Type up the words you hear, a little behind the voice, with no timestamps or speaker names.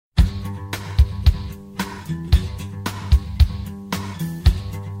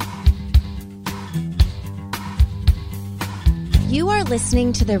You are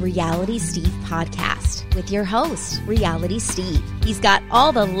listening to the Reality Steve podcast with your host, Reality Steve. He's got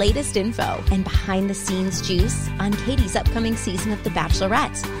all the latest info and behind-the-scenes juice on Katie's upcoming season of The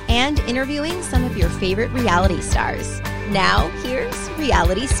Bachelorette and interviewing some of your favorite reality stars. Now, here's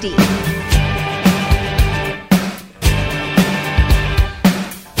Reality Steve.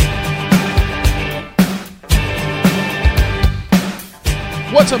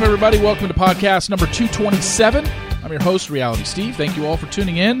 What's up, everybody? Welcome to podcast number 227. I'm your host, Reality Steve. Thank you all for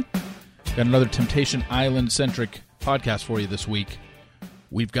tuning in. Got another Temptation Island-centric podcast for you this week.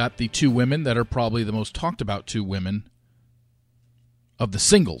 We've got the two women that are probably the most talked about two women of the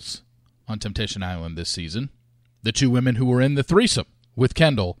singles on Temptation Island this season. The two women who were in the threesome with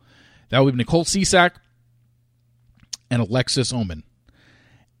Kendall. That would be Nickole Ciszak and Alexcys Homan.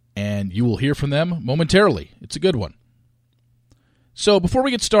 And you will hear from them momentarily. It's a good one. So before we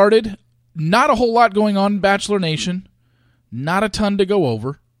get started, not a whole lot going on in Bachelor Nation. Not a ton to go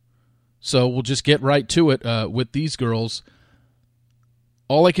over. So we'll just get right to it with these girls.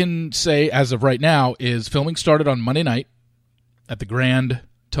 All I can say as of right now is filming started on Monday night at the Grand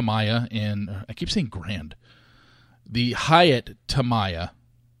Tamaya in, I keep saying Grand, the Hyatt Tamaya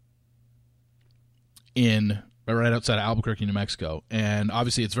in right outside of Albuquerque, New Mexico. And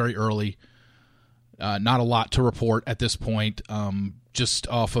obviously it's very early. Not a lot to report at this point, just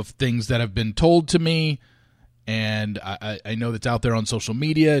off of things that have been told to me, and I know that's out there on social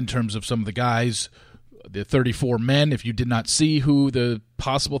media in terms of some of the guys, the 34 men. If you did not see who the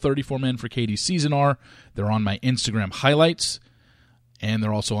possible 34 men for Katie's season are, they're on my Instagram highlights, and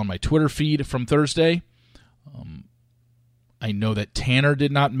they're also on my Twitter feed from Thursday. I know that Tanner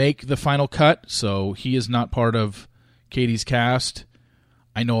did not make the final cut, so he is not part of Katie's cast.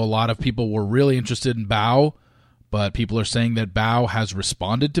 I know a lot of people were really interested in Bao, but people are saying that Bao has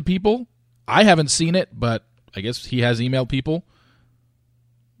responded to people. I haven't seen it, but I guess he has emailed people.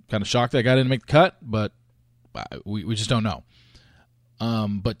 Kind of shocked that guy didn't make the cut, but we just don't know.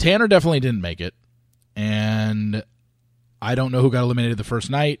 But Tanner definitely didn't make it, and I don't know who got eliminated the first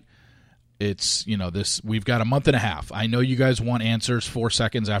night. It's, we've got a month and a half. I know you guys want answers 4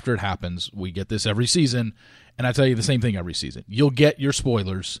 seconds after it happens. We get this every season. And I tell you the same thing every season. You'll get your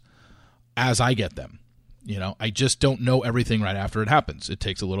spoilers as I get them. I just don't know everything right after it happens. It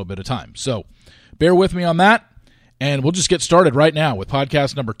takes a little bit of time. So bear with me on that, and we'll just get started right now with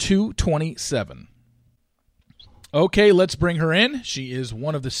podcast number 227. Okay, let's bring her in. She is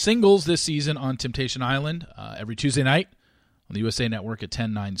one of the singles this season on Temptation Island every Tuesday night on the USA Network at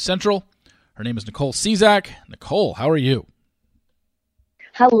 10/9 Central. Her name is Nickole Ciszak. Nickole, how are you?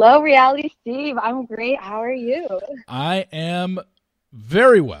 Hello, Reality Steve. I'm great. How are you? I am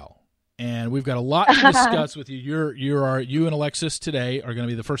very well, and we've got a lot to discuss with you. You and Alexcys today are going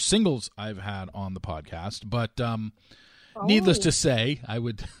to be the first singles I've had on the podcast. But needless to say, I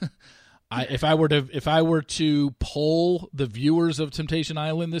would, if I were to poll the viewers of Temptation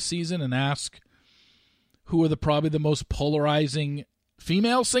Island this season and ask who are probably the most polarizing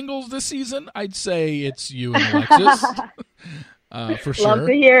female singles this season, I'd say it's you and Alexcys. For sure. Love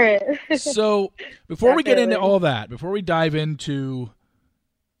to hear it. So before we get into all that, before we dive into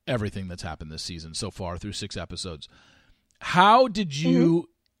everything that's happened this season so far through 6 episodes, how did you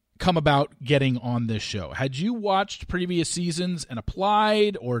come about getting on this show? Had you watched previous seasons and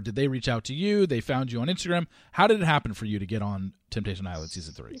applied, or did they reach out to you? They found you on Instagram. How did it happen for you to get on Temptation Island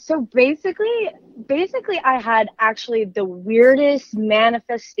season 3? So basically I had actually the weirdest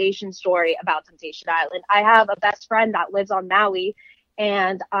manifestation story about Temptation Island. I have a best friend that lives on Maui,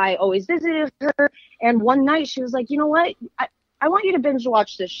 and I always visited her. And one night she was like, you know what? I want you to binge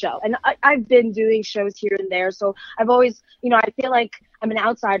watch this show. And I've been doing shows here and there. So I've always, I feel like I'm an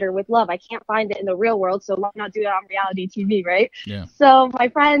outsider with love. I can't find it in the real world. So why not do it on reality TV, right? Yeah. So my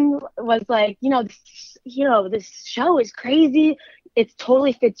friend was like, this show is crazy. It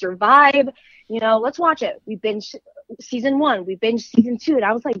totally fits your vibe. Let's watch it. We binged season 1. We binged season 2. And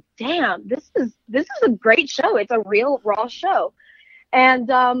I was like, damn, this is a great show. It's a real raw show. And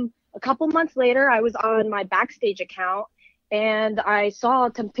a couple months later, I was on my Backstage account, and I saw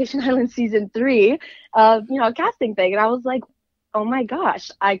Temptation Island season 3, a casting thing. And I was like, oh my gosh.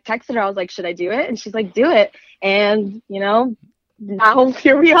 I texted her. I was like, should I do it? And she's like, do it. And, now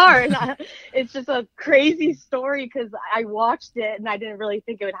here we are. And it's just a crazy story because I watched it and I didn't really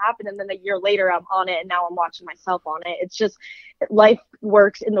think it would happen. And then a year later, I'm on it, and now I'm watching myself on it. It's just, life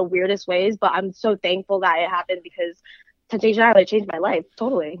works in the weirdest ways, but I'm so thankful that it happened because Temptation Island changed my life.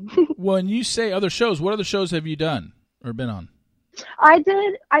 Totally. When you say other shows, what other shows have you done or been on? I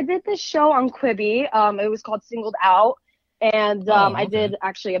did this show on Quibi. It was called Singled Out. And I did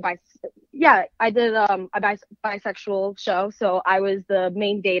actually yeah, I did a bisexual show. So I was the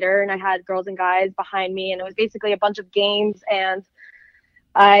main dater, and I had girls and guys behind me, and it was basically a bunch of games, and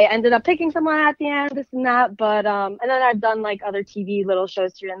I ended up picking someone at the end, this and that. But and then I've done like other TV little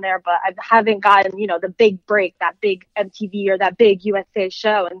shows here and there, but I haven't gotten, the big break, that big MTV or that big USA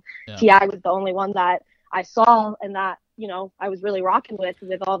show. And TI was the only one that I saw, and that I was really rocking with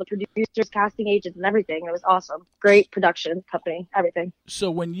all the producers, casting agents, and everything. It was awesome. Great production company, everything. So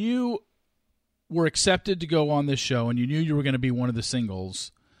when you were accepted to go on this show and you knew you were going to be one of the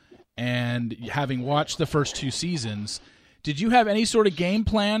singles, and having watched the first 2 seasons, did you have any sort of game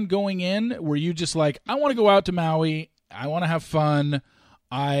plan going in? Were you just like, I want to go out to Maui, I want to have fun,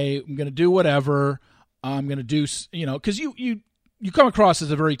 I'm going to do whatever, I'm going to do, because you come across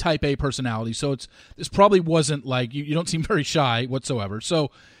as a very type A personality, so this probably wasn't like you don't seem very shy whatsoever.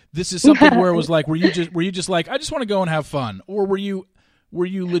 So this is something where it was like, were you just like, I just want to go and have fun, or were you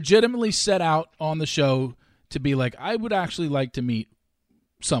legitimately set out on the show to be like, I would actually like to meet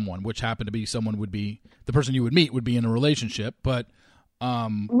someone, which happened to be someone would be the person you would meet would be in a relationship, but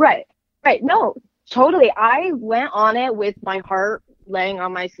right, no, totally. I went on it with my heart laying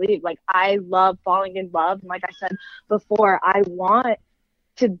on my sleeve. Like, I love falling in love. And like I said before, I want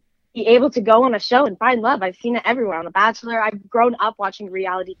to be able to go on a show and find love. I've seen it everywhere. On The Bachelor, I've grown up watching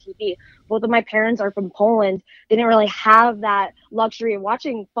reality TV. Both of my parents are from Poland. They didn't really have that luxury of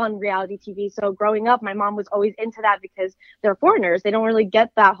watching fun reality TV. So growing up, my mom was always into that because they're foreigners. They don't really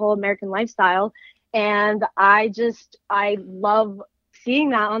get that whole American lifestyle. And I love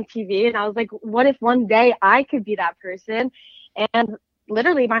seeing that on TV. And I was like, what if one day I could be that person? And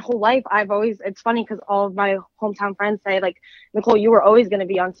literally my whole life, it's funny because all of my hometown friends say, like, Nickole, you were always going to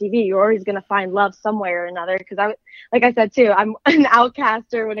be on TV. You're always going to find love somewhere or another. Because like I said, too, I'm an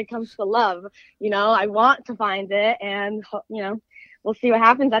outcaster when it comes to love. I want to find it. And, we'll see what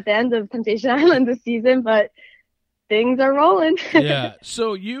happens at the end of Temptation Island this season. But things are rolling. Yeah.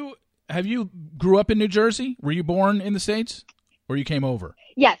 So you grew up in New Jersey? Were you born in the States? Or you came over?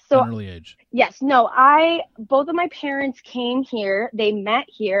 Yes. So at an early age. Yes. No, both of my parents came here. They met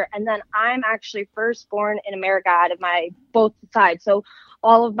here. And then I'm actually first born in America out of my both sides. So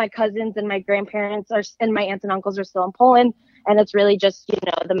all of my cousins and my grandparents and my aunts and uncles are still in Poland. And it's really just,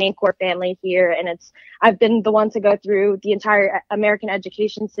 the main core family here. And I've been the one to go through the entire American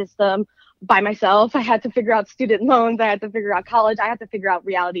education system by myself. I had to figure out student loans. I had to figure out college. I had to figure out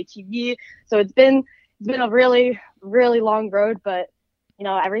reality TV. So it's been a really, really long road, but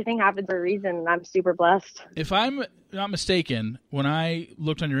everything happens for a reason, and I'm super blessed. If I'm not mistaken, when I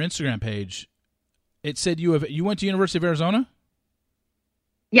looked on your Instagram page, it said you went to University of Arizona?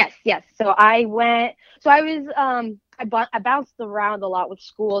 Yes. So I bounced around a lot with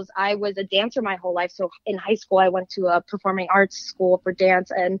schools. I was a dancer my whole life. So in high school, I went to a performing arts school for dance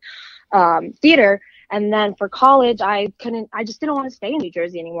and theater. And then for college, I just didn't want to stay in New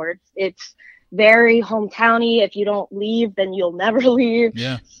Jersey anymore. It's very hometowny. If you don't leave, then you'll never leave.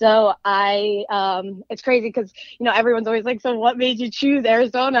 Yeah. So it's crazy because, everyone's always like, so what made you choose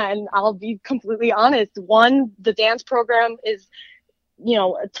Arizona? And I'll be completely honest. One, the dance program is,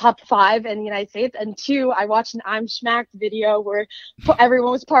 top 5 in the United States. And 2, I watched an I'm Schmacked video where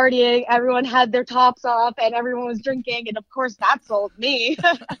everyone was partying, everyone had their tops off, and everyone was drinking. And of course that sold me.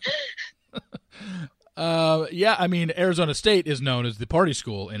 Yeah, I mean, Arizona State is known as the party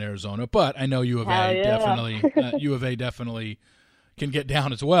school in Arizona, but I know U of A definitely can get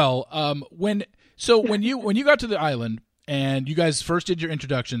down as well. When you got to the island and you guys first did your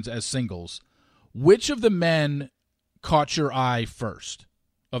introductions as singles, which of the men caught your eye first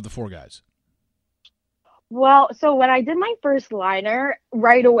of the 4 guys? Well, so when I did my first liner,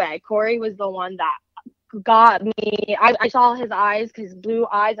 right away, Corey was the one that got me. I saw his eyes, his blue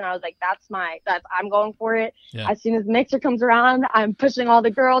eyes, and I was like, I'm going for it. Yeah. As soon as the mixer comes around, I'm pushing all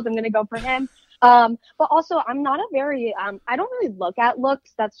the girls. I'm going to go for him. But also, I'm not a very, I don't really look at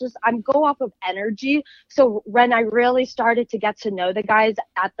looks. That's just, I'm go off of energy. So when I really started to get to know the guys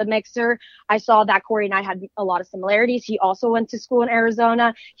at the mixer, I saw that Corey and I had a lot of similarities. He also went to school in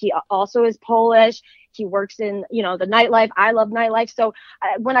Arizona. He also is Polish. He works in, the nightlife. I love nightlife. So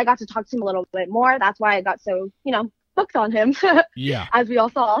when I got to talk to him a little bit more, that's why I got so, hooked on him. Yeah. As we all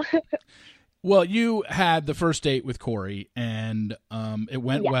saw. Well, you had the first date with Corey, and it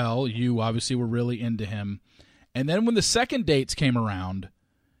went well. You obviously were really into him. And then when the second dates came around,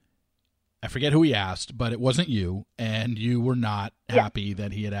 I forget who he asked, but it wasn't you, and you were not happy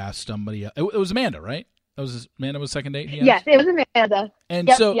that he had asked somebody else. It was Amanda, right? Amanda was second date? Yes, it was Amanda.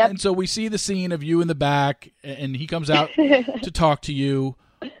 And so we see the scene of you in the back, and he comes out to talk to you.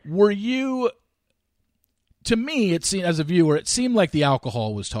 to me, it seemed, as a viewer, it seemed like the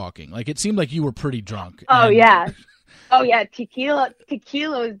alcohol was talking. Like, it seemed like you were pretty drunk. Oh, yeah. Oh, yeah. Tequila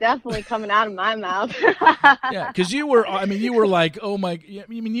was definitely coming out of my mouth. Yeah, because you were like, oh, my, I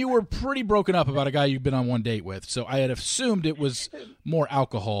mean, you were pretty broken up about a guy you've been on one date with. So I had assumed it was more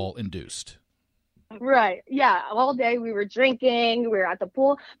alcohol-induced. Right. Yeah. All day we were drinking, we were at the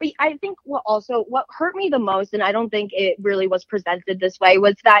pool. But I think what hurt me the most, and I don't think it really was presented this way,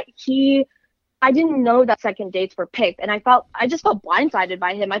 was that I didn't know that second dates were picked. And I just felt blindsided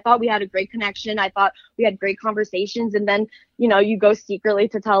by him. I thought we had a great connection. I thought we had great conversations. And then, you go secretly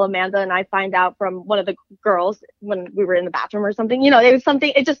to tell Amanda, and I find out from one of the girls when we were in the bathroom or something, it was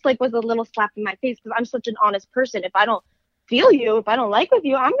something, it just like was a little slap in my face because I'm such an honest person. If I don't feel you, if I don't like with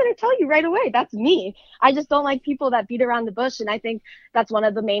you, I'm going to tell you right away. That's me. I just don't like people that beat around the bush. And I think that's one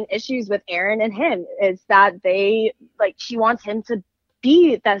of the main issues with Erin and him is that she wants him to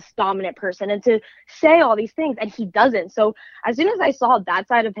be this dominant person and to say all these things, and he doesn't. So as soon as I saw that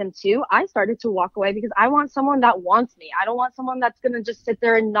side of him too, I started to walk away because I want someone that wants me. I don't want someone that's going to just sit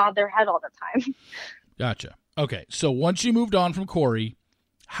there and nod their head all the time. Gotcha. Okay. So once you moved on from Corey,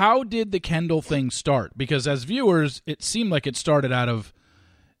 how did the Kendall thing start? Because as viewers, it seemed like it started out of,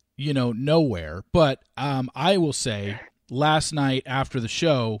 nowhere. But I will say, last night after the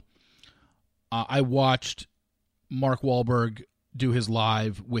show, I watched Mark Wahlberg do his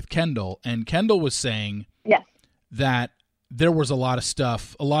live with Kendall, and Kendall was saying that there was a lot of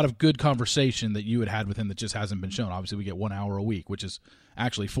stuff, a lot of good conversation that you had with him that just hasn't been shown. Obviously, we get 1 hour a week, which is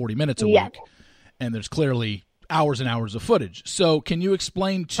actually 40 minutes a week, and there's clearly hours and hours of footage. So can you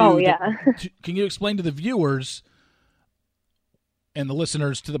explain can you explain to the viewers and the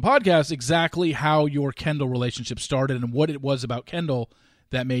listeners to the podcast exactly how your Kendall relationship started and what it was about Kendall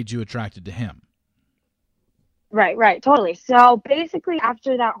that made you attracted to him? Right, totally. So basically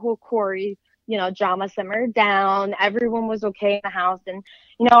after that whole Corey, drama simmered down, everyone was okay in the house. And,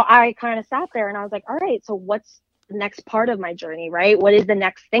 I kind of sat there and I was like, all right, so what's the next part of my journey, right? What is the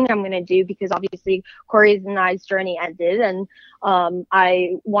next thing I'm going to do? Because obviously Corey's and I's journey ended, and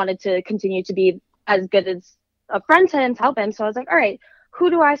I wanted to continue to be as good as a friend to him, to help him. So I was like, all right, who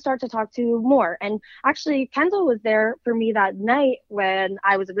do I start to talk to more? And actually Kendall was there for me that night when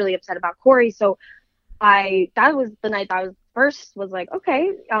I was really upset about Corey. So that was the night that I was like,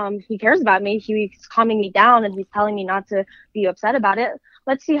 okay, he cares about me. He's calming me down and he's telling me not to be upset about it.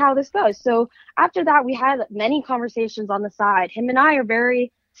 Let's see how this goes. So after that, we had many conversations on the side. Him and I are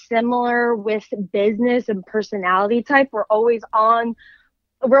very similar with business and personality type. We're always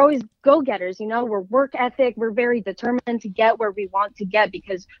go-getters, we're work ethic. We're very determined to get where we want to get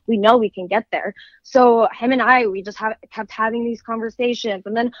because we know we can get there. So him and I, we just kept having these conversations.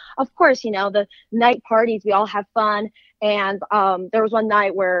 And then of course, the night parties, we all have fun. And there was one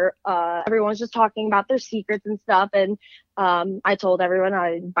night where everyone was just talking about their secrets and stuff. And I told everyone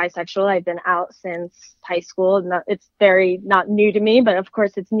I'm bisexual. I've been out since high school. And it's very not new to me, but of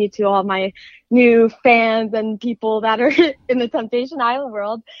course it's new to all my new fans and people that are in the Temptation Island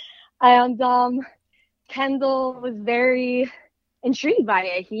world. And Kendall was very intrigued by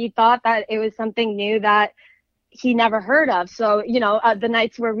it. He thought that it was something new that he never heard of. So, the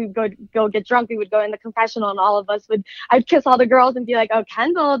nights where we would go get drunk, we would go in the confessional and all of us I'd kiss all the girls and be like, oh,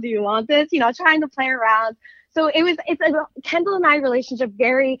 Kendall, do you want this? Trying to play around. So it's a Kendall and I relationship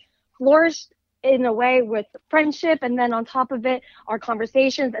very flourished in a way with friendship. And then on top of it, our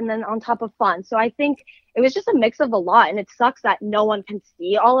conversations, and then on top of fun. So I think it was just a mix of a lot. And it sucks that no one can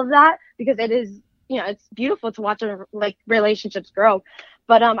see all of that because it is, it's beautiful to watch relationships grow.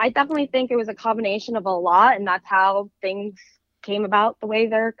 But I definitely think it was a combination of a lot, and that's how things came about the way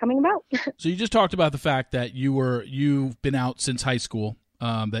they're coming about. So you just talked about the fact that you've been out since high school,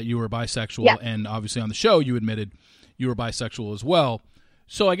 that you were bisexual, and obviously on the show you admitted you were bisexual as well.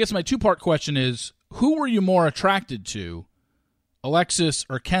 So I guess my two-part question is, who were you more attracted to, Alexcys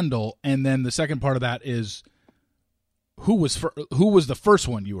or Kendall? And then the second part of that is, who was the first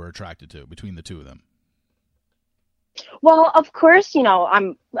one you were attracted to between the two of them? Well, of course,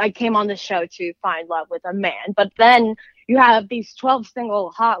 I came on the show to find love with a man, but then you have these 12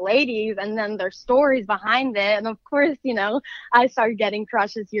 single hot ladies and then their stories behind it. And of course, I started getting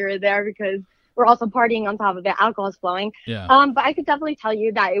crushes here or there because we're also partying on top of it. Alcohol's flowing. Yeah. But I could definitely tell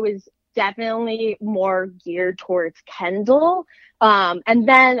you that it was definitely more geared towards Kendall. And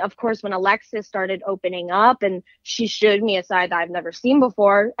then, of course, when Alexcys started opening up and she showed me a side that I've never seen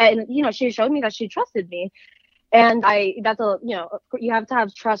before, and, she showed me that she trusted me. And you have to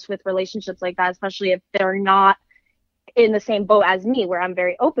have trust with relationships like that, especially if they're not in the same boat as me, where I'm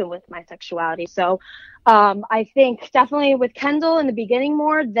very open with my sexuality. So I think definitely with Kendall in the beginning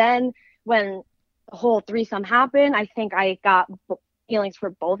more, then when the whole threesome happened, I think I got feelings for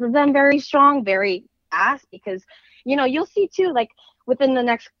both of them very strong, very fast, because, you know, you'll see too, like within the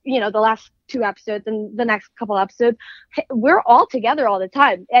next, you know, the last 2 episodes and the next couple episodes, we're all together all the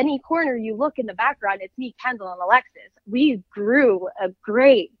time. Any corner you look in the background, it's me, Kendall, and Alexcys. We grew a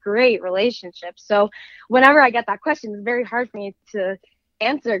great relationship. So whenever I get that question, it's very hard for me to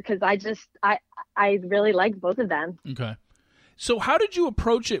answer, because I really like both of them. Okay. So how did you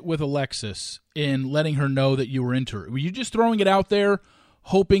approach it with Alexcys in letting her know that you were into her? Were you just throwing it out there,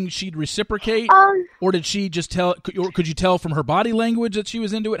 hoping she'd reciprocate, or did she just tell? Or could you tell from her body language that she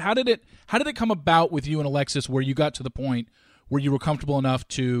was into it? How did it come about with you and Alexcys, where you got to the point where you were comfortable enough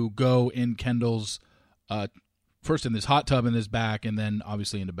to go in Kendall's first in this hot tub in this back, and then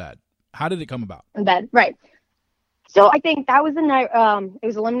obviously into bed? How did it come about? In bed, right? So I think that was the night. It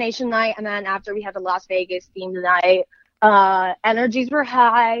was elimination night, and then after we had the Las Vegas themed night, energies were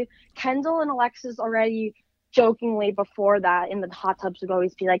high. Kendall and Alexcys already jokingly before that in the hot tubs would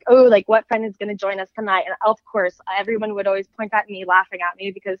always be like, oh, like what friend is going to join us tonight? And of course, everyone would always point at me, laughing at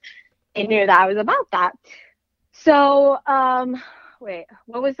me, because they knew that I was about that. So, wait,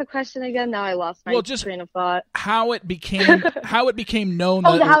 what was the question again? Now I lost my train of thought. How it became known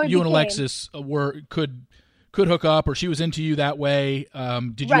that you and Alexcys could hook up, or she was into you that way.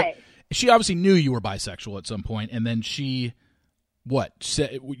 Did you? Right. She obviously knew you were bisexual at some point, and then she,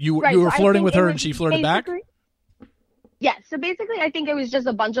 said you were flirting with her, and she flirted back. Yeah, so basically I think it was just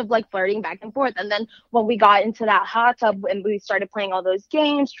a bunch of like flirting back and forth. And then when we got into that hot tub and we started playing all those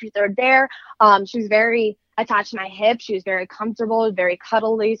games, Truth or Dare, she was very attached to my hip. She was very comfortable, very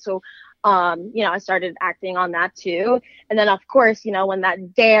cuddly. So, you know, I started acting on that too. And then of course, you know, when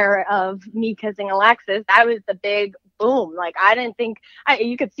that dare of me kissing Alexcys, that was the big boom. Like I didn't think,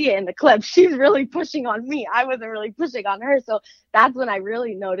 you could see it in the clip. She's really pushing on me. I wasn't really pushing on her. So that's when I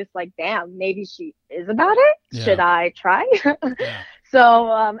really noticed, like, damn, maybe she is about it. Yeah. Should I try? Yeah.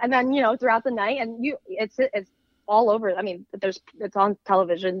 So, and then, you know, throughout the night, and it's all over. I mean, it's on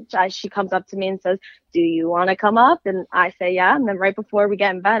television. She comes up to me and says, do you want to come up? And I say, yeah. And then right before we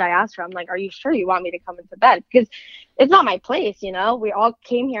get in bed, I asked her, I'm like, are you sure you want me to come into bed? Because it's not my place. You know, we all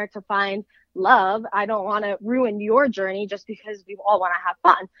came here to find love. I don't want to ruin your journey just because we all want to have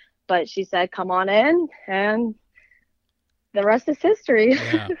fun. But she said, come on in, and the rest is history.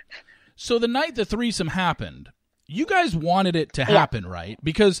 Yeah. So the night the threesome happened, you guys wanted it to happen, right?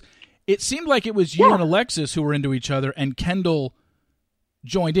 Because it seemed like it was you and Alexcys who were into each other, and Kendall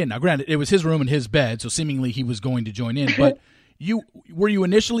joined in. Now, granted, it was his room and his bed, so seemingly he was going to join in. But were you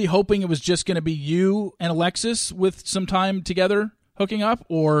initially hoping it was just going to be you and Alexcys with some time together hooking up,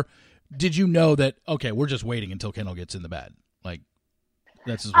 or did you know that, okay, we're just waiting until Kendall gets in the bed? Like,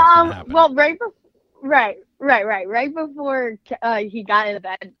 that's just what's going to happen. Well, right before he got in the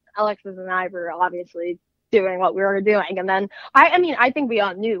bed, Alexcys and I were obviously doing what we were doing. And then, I think we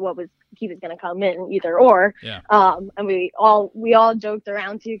all knew he was going to come in either or. Yeah. And we all joked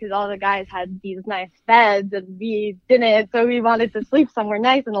around too, because all the guys had these nice beds and we didn't. So we wanted to sleep somewhere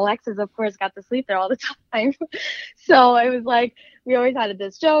nice. And Alexcys, of course, got to sleep there all the time. So it was like, we always had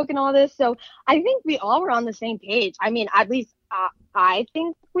this joke and all this. So I think we all were on the same page. I mean, at least I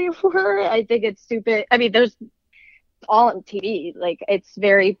think we were. I think it's stupid. I mean, there's all on TV. Like, it's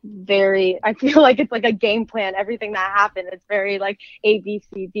very, very, I feel like it's like a game plan. Everything that happened, it's very like A, B,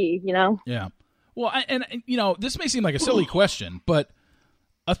 C, D, you know? Yeah. Well, and you know, this may seem like a silly question, but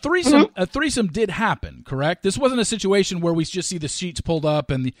a threesome did happen, correct? This wasn't a situation where we just see the sheets pulled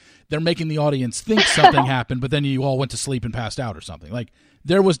up and they're making the audience think something happened, but then you all went to sleep and passed out or something. Like,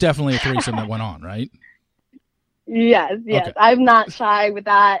 there was definitely a threesome that went on, right? Yes. Okay. I'm not shy with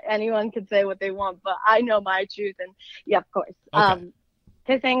that. Anyone can say what they want, but I know my truth, and yeah, of course. Okay.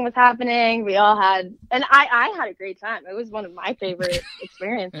 Kissing was happening. We all had, and I had a great time. It was one of my favorite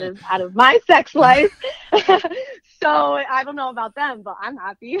experiences out of my sex life. So I don't know about them, but I'm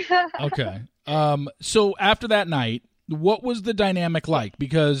happy. Okay. So after that night, what was the dynamic like?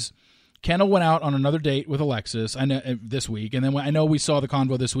 Because Kendall went out on another date with Alexcys, I know, this week, and then I know we saw the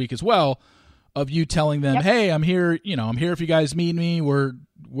convo this week as well, of you telling them, hey, I'm here, I'm here if you guys need me, we're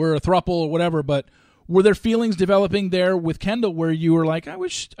a throuple or whatever. But were there feelings developing there with Kendall where you were like, I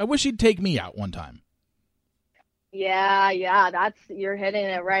wish he'd take me out one time? Yeah, you're hitting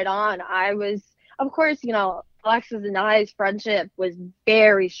it right on. I was, of course, Alexcys and I's friendship was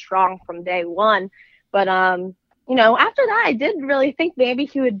very strong from day one. But, after that, I did really think maybe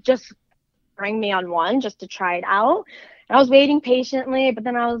he would just bring me on one just to try it out. I was waiting patiently, but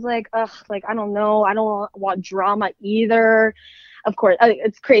then I was like, I don't know. I don't want drama either. Of course,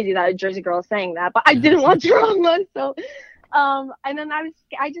 it's crazy that a Jersey girl is saying that, but I didn't want drama. So, and then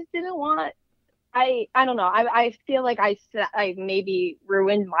I just didn't want I don't know. I feel like I maybe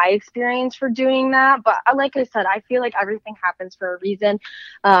ruined my experience for doing that. But like I said, I feel like everything happens for a reason.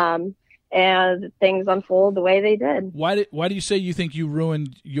 And things unfold the way they did. Why do you say you think you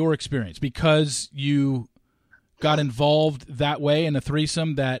ruined your experience? Because you got involved that way in a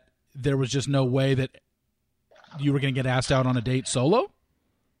threesome that there was just no way that you were going to get asked out on a date solo?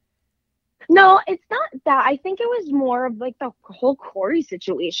 No, it's not that. I think it was more of like the whole Corey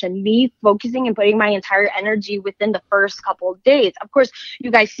situation, me focusing and putting my entire energy within the first couple of days. Of course,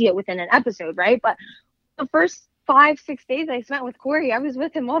 you guys see it within an episode, right? But the first 5-6 days I spent with Corey, I was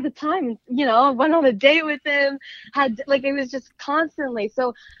with him all the time. You know, I went on a date with him, it was just constantly.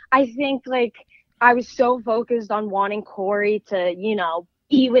 So I think like I was so focused on wanting Corey to, you know,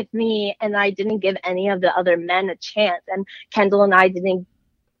 be with me, and I didn't give any of the other men a chance. And Kendall and I didn't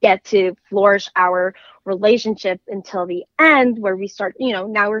get to flourish our relationship until the end, where we start, you know,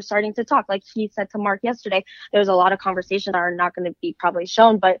 now we're starting to talk. Like he said to Mark yesterday, there's a lot of conversations that are not going to be probably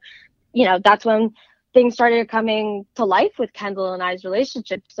shown, but you know, that's when things started coming to life with Kendall and I's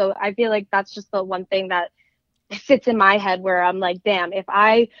relationship. So I feel like that's just the one thing that sits in my head where I'm like, damn, if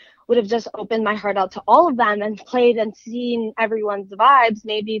I would have just opened my heart out to all of them and played and seen everyone's vibes,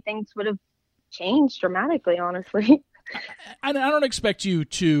 maybe things would have changed dramatically, honestly. I don't expect you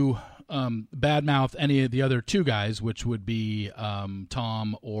to badmouth any of the other two guys, which would be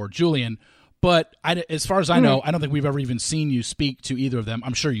Tom or Julian. But as far as I know, I don't think we've ever even seen you speak to either of them.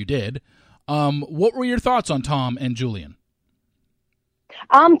 I'm sure you did. What were your thoughts on Tom and Julian?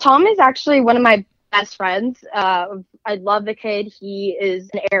 Tom is actually one of my best friends. I love the kid. He is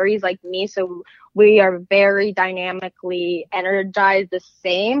an Aries like me, so we are very dynamically energized the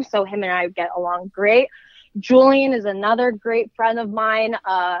same. So him and I get along great. Julian is another great friend of mine.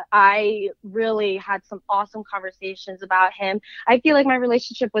 I really had some awesome conversations about him. I feel like my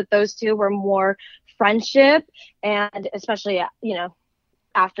relationship with those two were more friendship, and especially, you know,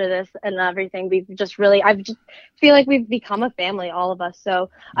 after this and everything, I just feel like we've become a family, all of us. So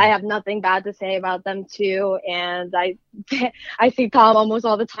I have nothing bad to say about them too. And I see Tom almost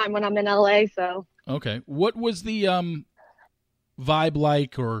all the time when I'm in LA. So okay, what was the vibe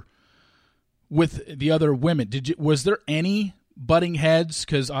like, or with the other women? Was there any butting heads?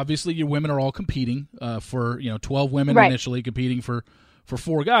 Because obviously your women are all competing for 12 women initially competing for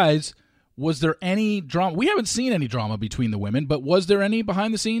 4 guys. Was there any drama? We haven't seen any drama between the women, but was there any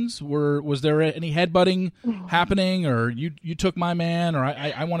behind the scenes? Was there any headbutting happening, or you took my man, or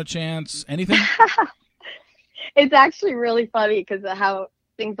I want a chance? Anything? It's actually really funny because of how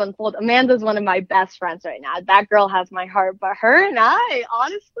things unfold. Amanda's one of my best friends right now. That girl has my heart. But her and I,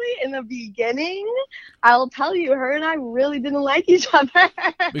 honestly, in the beginning, I'll tell you, her and I really didn't like each other.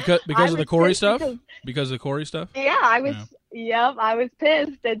 Because of the Corey stuff? Because of the Corey stuff? Yeah, I was. Yeah. Yep, I was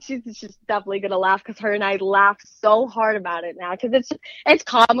pissed, and she's just definitely gonna laugh because her and I laugh so hard about it now because it's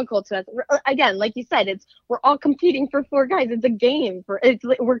comical to us. Again, like you said, we're all competing for 4 guys. It's a game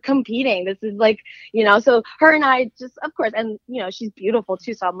we're competing. This is like, so her and I just, of course, and she's beautiful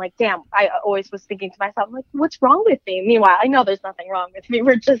too. So I'm like, damn, I always was thinking to myself, like, what's wrong with me? Meanwhile, I know there's nothing wrong with me.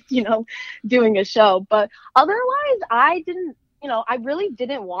 We're just doing a show. But otherwise, I didn't, I really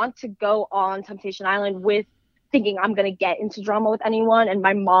didn't want to go on Temptation Island with thinking I'm going to get into drama with anyone. And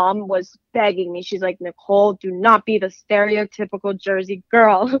my mom was begging me. She's like, Nickole, do not be the stereotypical Jersey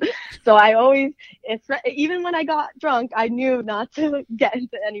girl. So I always, even when I got drunk, I knew not to get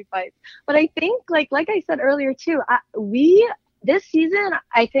into any fights. But I think, like I said earlier too, this season,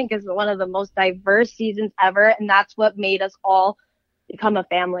 I think, is one of the most diverse seasons ever. And that's what made us all become a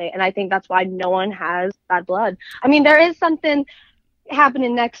family. And I think that's why no one has bad blood. I mean, there is something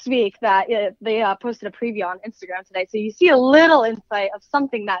happening next week that they posted a preview on Instagram today, so you see a little insight of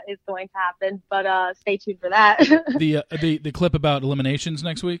something that is going to happen, but stay tuned for that. the clip about eliminations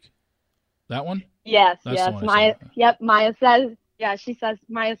next week, that one? Yes. Maya says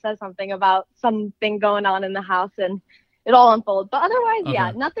Maya says something about something going on in the house, and it all unfolds, but otherwise,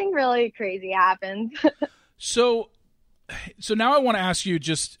 okay. Nothing really crazy happens. So now I want to ask you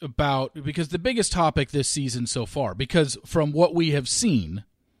just about, because the biggest topic this season so far, because from what we have seen,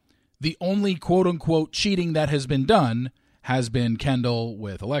 the only quote-unquote cheating that has been done has been Kendall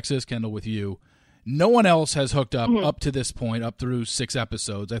with Alexcys, Kendall with you. No one else has hooked up to this point, up through 6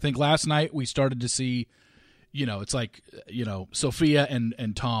 episodes. I think last night we started to see, it's like, Sophia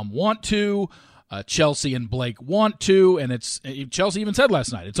and Tom want to, Chelsea and Blake want to, and Chelsea even said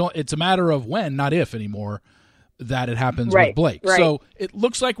last night, it's a matter of when, not if anymore, that it happens with Blake. Right. So it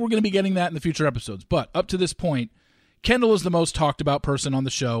looks like we're going to be getting that in the future episodes. But up to this point, Kendall is the most talked about person on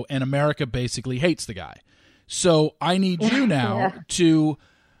the show, and America basically hates the guy. So I need you now to,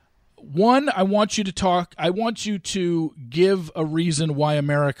 one, I want you to give a reason why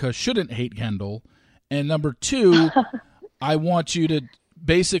America shouldn't hate Kendall. And number two, I want you to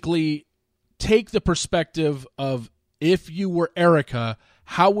basically take the perspective of, if you were Erica,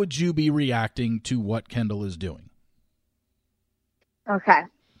 how would you be reacting to what Kendall is doing? Okay.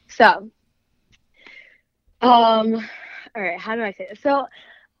 So, all right, how do I say this? So,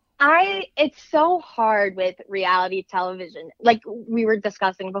 it's so hard with reality television. Like we were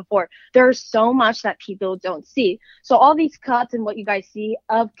discussing before, there's so much that people don't see. So all these cuts and what you guys see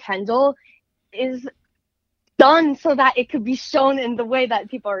of Kendall is done so that it could be shown in the way that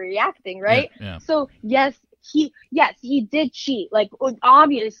people are reacting, right? Yeah. So yes, he did cheat, like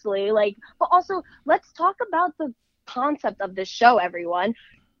obviously, like, but also let's talk about the concept of this show, everyone.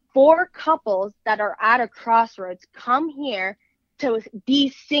 4 couples that are at a crossroads come here to be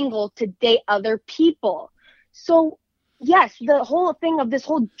single, to date other people. So yes, the whole thing of this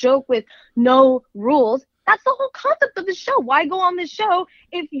whole joke with no rules, that's the whole concept of the show. Why go on this show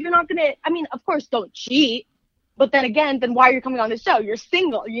if you're not gonna, I mean, of course don't cheat, but then again, then why are you coming on this show? You're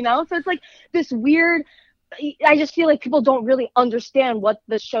single, you know? So it's like this weird, I just feel like people don't really understand what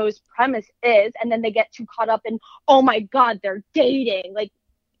the show's premise is, and then they get too caught up in, oh my God, they're dating. Like,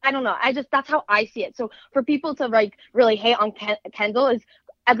 I don't know. That's how I see it. So for people to like really hate on Kendall is,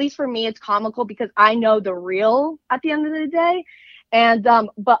 at least for me, it's comical because I know the real at the end of the day. And,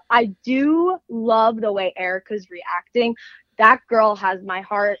 but I do love the way Erica's reacting. That girl has my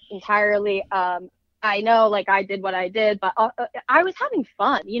heart entirely. I know, like, I did what I did, but I was having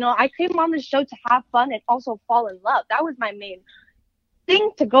fun. You know, I came on this show to have fun and also fall in love. That was my main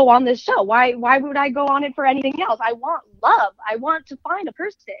thing to go on this show. Why would I go on it for anything else? I want love. I want to find a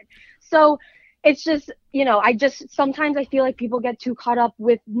person. So it's just, you know, sometimes I feel like people get too caught up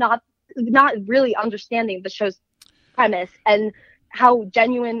with not really understanding the show's premise and how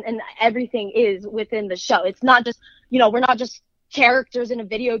genuine and everything is within the show. It's not just, you know, we're not just characters in a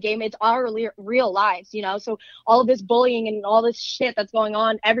video game. It's our real lives, you know? So all of this bullying and all this shit that's going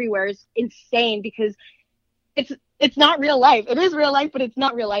on everywhere is insane because it's not real life. It is real life, but it's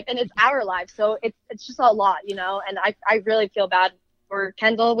not real life, and it's our life. So it's just a lot, you know. And I really feel bad for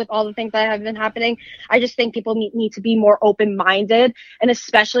Kendall with all the things that have been happening. I just think people need to be more open-minded, and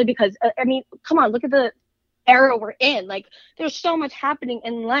especially because I mean, come on, look at the era we're in. Like, there's so much happening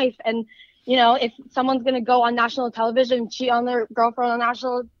in life, and you know, if someone's gonna go on national television, cheat on their girlfriend on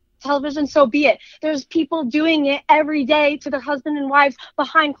national television, so be it. There's people doing it every day to their husband and wives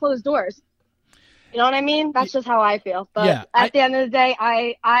behind closed doors. You know what I mean? That's just how I feel. But yeah, at the end of the day,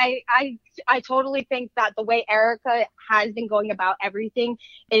 I totally think that the way Erica has been going about everything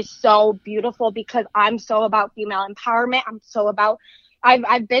is so beautiful because I'm so about female empowerment. I'm so about,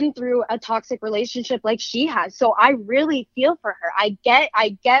 I've been through a toxic relationship like she has. So I really feel for her. I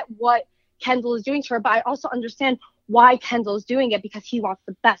get what Kendall is doing to her, but I also understand why Kendall is doing it because he wants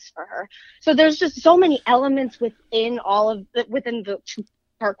the best for her. So there's just so many elements within the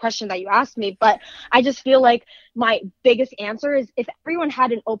part question that you asked me, but I just feel like my biggest answer is if everyone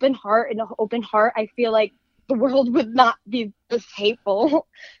had an open heart, I feel like the world would not be this hateful.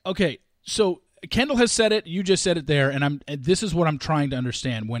 Okay, so Kendall has said it, you just said it there, and this is what I'm trying to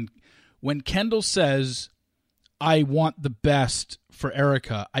understand. When Kendall says, I want the best for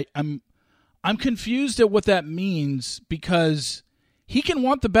Erica, I'm confused at what that means because he can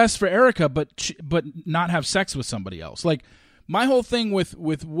want the best for Erica but not have sex with somebody else. Like, my whole thing with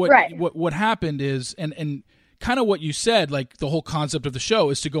what happened is, and kind of what you said, like the whole concept of the show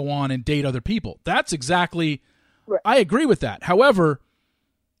is to go on and date other people. That's exactly, I agree with that. However,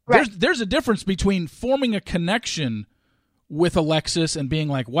 there's a difference between forming a connection with Alexcys and being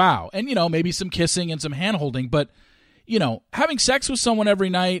like, wow, and you know, maybe some kissing and some hand holding, but you know, having sex with someone every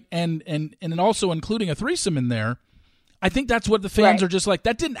night and also including a threesome in there. I think that's what the fans are just like,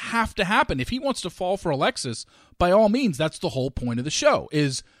 that didn't have to happen. If he wants to fall for Alexcys, by all means, that's the whole point of the show,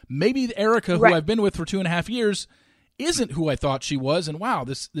 is maybe Erica, who I've been with for 2.5 years, isn't who I thought she was. And wow,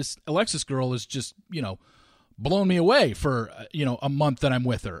 this Alexcys girl is just, you know, blown me away for, you know, a month that I'm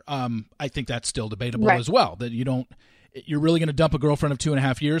with her. I think that's still debatable as well, that you're really going to dump a girlfriend of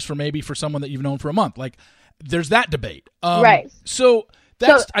 2.5 years for someone that you've known for a month. Like, there's that debate. So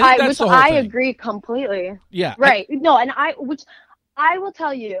I think that's the whole thing. I agree completely. Yeah. Right. Which I will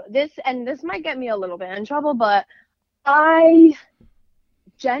tell you this, and this might get me a little bit in trouble, but I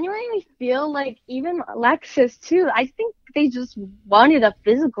genuinely feel like even Alexcys too, I think they just wanted a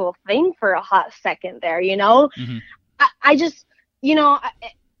physical thing for a hot second there, you know? Mm-hmm. I just, you know,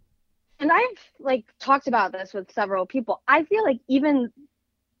 and I've like talked about this with several people. I feel like even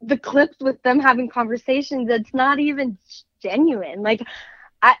the clips with them having conversations, it's not even genuine. Like,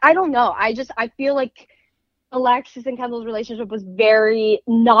 I don't know. I feel like Alexcys and Kendall's relationship was very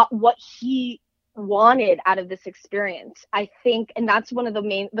not what he wanted out of this experience. I think, and that's one of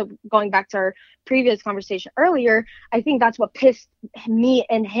going back to our previous conversation earlier, I think that's what pissed me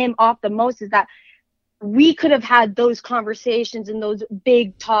and him off the most, is that we could have had those conversations and those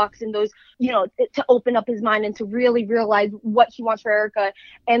big talks and those, to open up his mind and to really realize what he wants for Erica.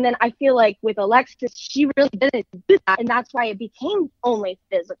 And then I feel like with Alexcys, she really didn't do that. And that's why it became only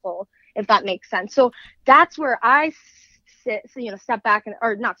physical, if that makes sense. So that's where I step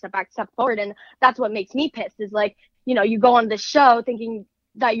forward. And that's what makes me pissed, is like, you go on this show thinking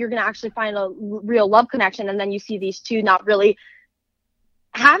that you're going to actually find a real love connection. And then you see these two not really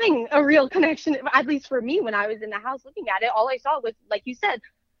having a real connection. At least for me, when I was in the house looking at it, all I saw was, like you said,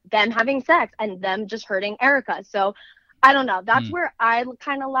 them having sex and them just hurting Erica. So I don't know. That's where I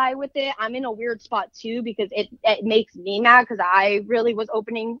kind of lie with it. I'm in a weird spot too, because it makes me mad, because I really was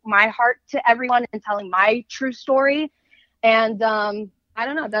opening my heart to everyone and telling my true story. And I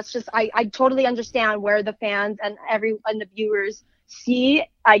don't know. That's just, I totally understand where the fans and the viewers see.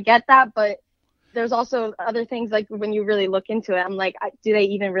 I get that, but there's also other things, like when you really look into it, I'm like, do they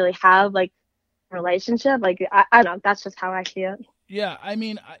even really have like a relationship? Like, I don't know. That's just how I see it. Yeah. I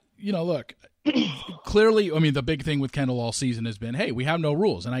mean, look, clearly, I mean, the big thing with Kendall all season has been, hey, we have no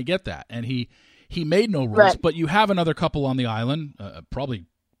rules. And I get that. And he made no rules, right. But you have another couple on the island, probably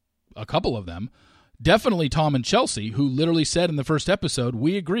a couple of them, definitely Tom and Chelsea, who literally said in the first episode,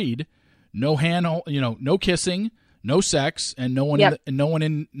 we agreed, no no kissing, no sex, and no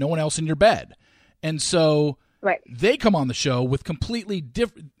one else in your bed. And so they come on the show with completely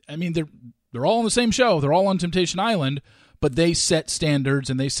different. I mean, they're all on the same show. They're all on Temptation Island, but they set standards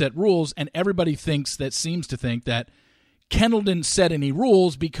and they set rules. And everybody seems to think that Kendall didn't set any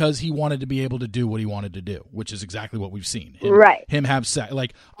rules because he wanted to be able to do what he wanted to do, which is exactly what we've seen. Him have sex.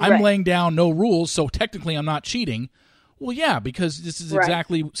 Like, I'm laying down no rules, so technically I'm not cheating. Well, yeah, because this is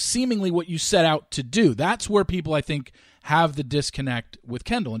exactly seemingly what you set out to do. That's where people, I think, have the disconnect with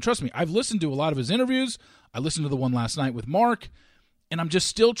Kendall. And trust me, I've listened to a lot of his interviews. I listened to the one last night with Mark, and I'm just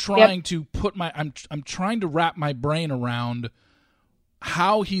still trying to I'm trying to wrap my brain around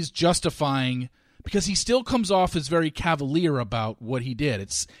how he's justifying, because he still comes off as very cavalier about what he did.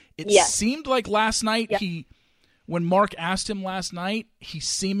 It seemed like last night when Mark asked him last night, he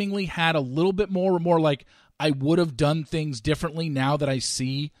seemingly had a little bit more like, I would have done things differently now that I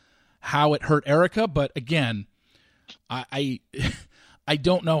see how it hurt Erica. But again, I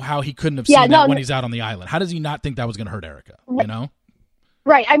don't know how he couldn't have seen that when he's out on the island. How does he not think that was going to hurt Erica?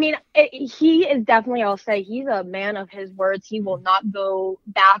 Right. I mean, he is definitely, I'll say, he's a man of his words. He will not go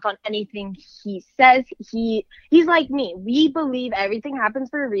back on anything he says. He's like me. We believe everything happens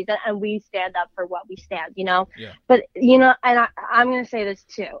for a reason, and we stand up for what we stand, Yeah. But, and I'm going to say this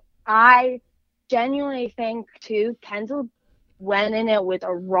too. I genuinely think too, Kendall went in it with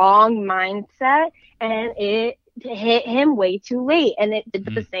a wrong mindset, and it hit him way too late, and it did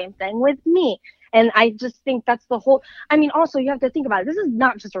the same thing with me. And I just think that's the whole, I mean, also you have to think about it. This is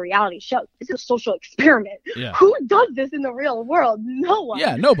not just a reality show. This is a social experiment. Yeah. Who does this in the real world? No one.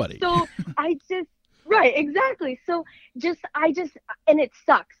 Yeah, nobody. So right, exactly. So and it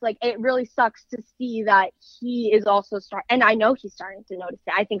sucks. Like, it really sucks to see that he is also and I know he's starting to notice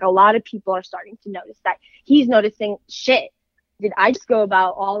it. I think a lot of people are starting to notice that he's noticing, shit, did I just go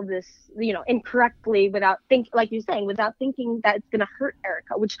about all of this, incorrectly without thinking that it's going to hurt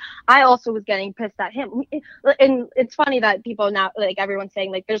Erica, which I also was getting pissed at him. And it's funny that people now, like, everyone's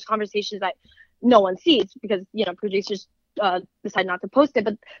saying, like, there's conversations that no one sees because, producers decide not to post it.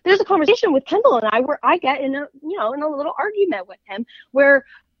 But there's a conversation with Kendall and I where I get in a little argument with him where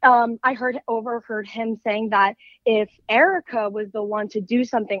I overheard him saying that if Erica was the one to do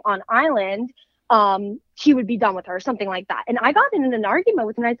something on island, he would be done with her, or something like that. And I got in an argument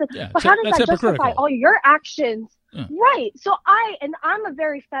with him, and I said, but how does that justify all your actions? Yeah. Right. So I'm a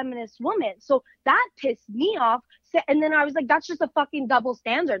very feminist woman. So that pissed me off. And then I was like, that's just a fucking double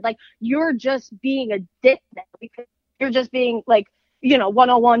standard. Like, you're just being a dick now because you're just being like,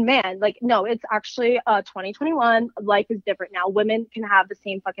 101 man. Like, no, it's actually 2021. Life is different now. Women can have the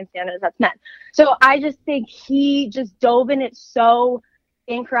same fucking standards as men. So I just think he just dove in it so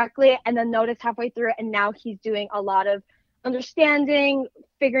incorrectly, and then noticed halfway through it, and now he's doing a lot of understanding,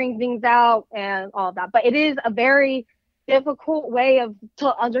 figuring things out, and all of that. But it is a very difficult way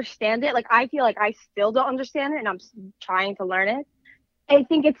to understand it. Like, I feel like I still don't understand it, and I'm trying to learn it. I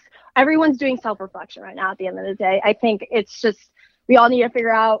think everyone's doing self-reflection right now at the end of the day. I think it's just, we all need to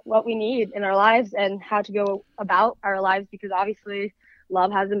figure out what we need in our lives and how to go about our lives, because obviously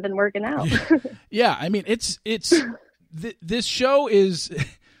love hasn't been working out. Yeah, I mean, it's this show is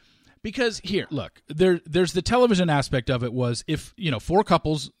because here, look, there's the television aspect of it was if, four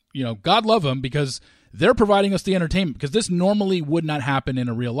couples, God love them because they're providing us the entertainment because this normally would not happen in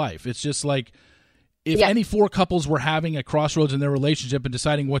a real life. It's just like if any four couples were having a crossroads in their relationship and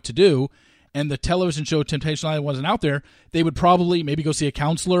deciding what to do, and the television show Temptation Island wasn't out there, they would probably maybe go see a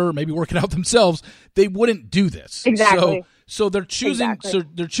counselor, maybe work it out themselves. They wouldn't do this. Exactly. So they're choosing. So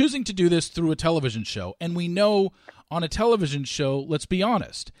they're choosing to do this through a television show, and we know on a television show. Let's be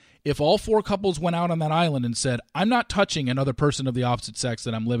honest. If all four couples went out on that island and said, "I'm not touching another person of the opposite sex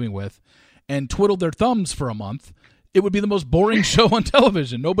that I'm living with," and twiddled their thumbs for a month, it would be the most boring show on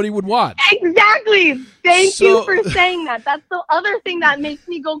television. Nobody would watch. Exactly. Thank you for saying that. That's the other thing that makes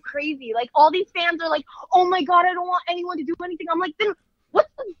me go crazy. Like, all these fans are like, oh my God, I don't want anyone to do anything. I'm like, then what's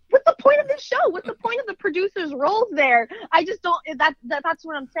the point of this show? What's the point of the producer's roles there? I just don't, that's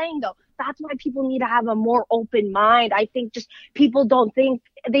what I'm saying though. That's why people need to have a more open mind. I think just people don't think,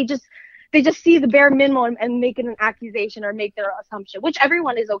 they just see the bare minimum and make it an accusation or make their assumption, which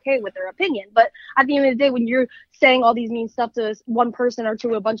everyone is okay with their opinion. But at the end of the day, when you're saying all these mean stuff to one person or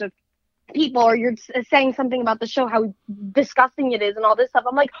to a bunch of people, or you're saying something about the show, how disgusting it is and all this stuff,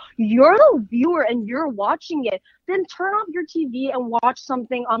 I'm like, you're the viewer and you're watching it. Then turn off your TV and watch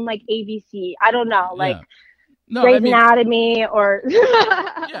something on like ABC. I don't know, like Grey's Anatomy or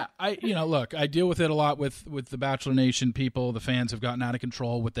yeah, look, I deal with it a lot with the Bachelor Nation people. The fans have gotten out of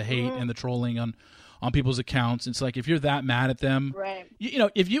control with the hate and the trolling on people's accounts. It's like, if you're that mad at them, right?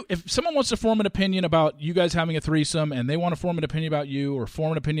 If someone wants to form an opinion about you guys having a threesome and they want to form an opinion about you or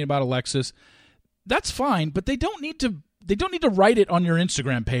form an opinion about Alexcys, that's fine, but they don't need to write it on your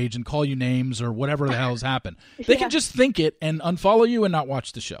Instagram page and call you names or whatever the hell's happened. They can just think it and unfollow you and not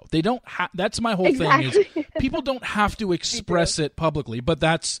watch the show. They don't that's my whole thing is people don't have to express it publicly, but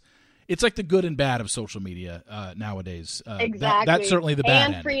it's like the good and bad of social media nowadays. Exactly. That's certainly the bad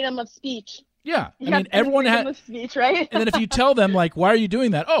and end. freedom of speech. Yeah, I mean, everyone has freedom of speech, right? And then if you tell them, like, why are you doing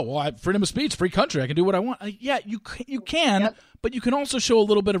that? Oh, well, I have freedom of speech, free country. I can do what I want. Yeah, you can, but you can also show a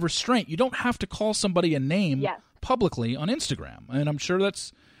little bit of restraint. You don't have to call somebody a name publicly on Instagram. And I'm sure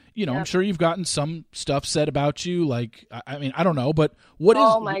that's, I'm sure you've gotten some stuff said about you. Like, I mean, I don't know, but what is?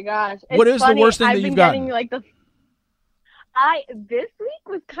 Oh my gosh, what is the worst thing that you've gotten? This week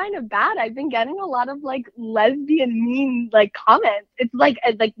was kind of bad. I've been getting a lot of like lesbian mean like comments. It's like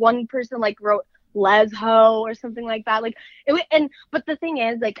one person like wrote "les ho" or something like that. Like but the thing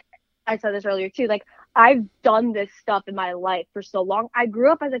is, like I said this earlier too, like I've done this stuff in my life for so long. I grew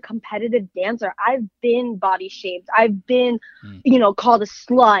up as a competitive dancer. I've been body shaped. I've been, called a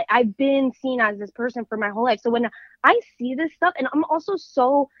slut. I've been seen as this person for my whole life. So when I see this stuff, and I'm also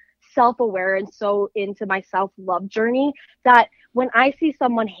so self-aware and so into my self-love journey, that when I see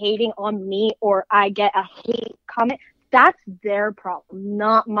someone hating on me or I get a hate comment, that's their problem,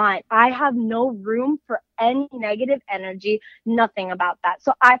 not mine. I have no room for any negative energy, nothing about that.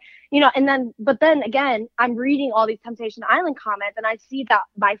 So but then again, I'm reading all these Temptation Island comments and I see that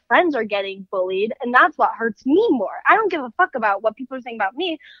my friends are getting bullied, and that's what hurts me more. I don't give a fuck about what people are saying about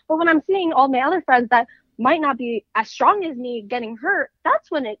me, but when I'm seeing all my other friends that might not be as strong as me getting hurt,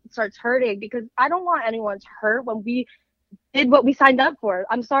 that's when it starts hurting, because I don't want anyone to hurt when we did what we signed up for.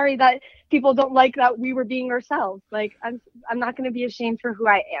 I'm sorry that people don't like that we were being ourselves. Like, I'm not going to be ashamed for who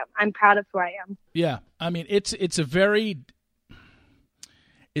I am. I'm proud of who I am. Yeah. I mean, it's a very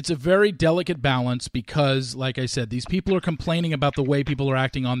delicate balance, because like I said, these people are complaining about the way people are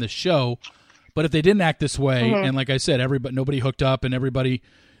acting on this show, but if they didn't act this way, and like I said, nobody hooked up and everybody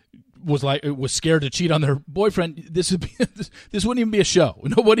was scared to cheat on their boyfriend, this wouldn't even be a show.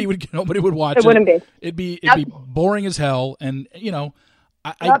 Nobody would watch it. It wouldn't be. It'd be boring as hell. And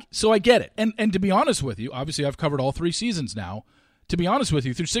so I get it. And to be honest with you, obviously I've covered all 3 seasons now. To be honest with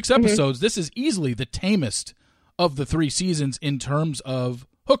you, through 6 episodes, this is easily the tamest of the 3 seasons in terms of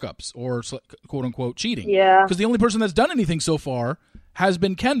hookups or quote unquote cheating. Yeah. Because the only person that's done anything so far has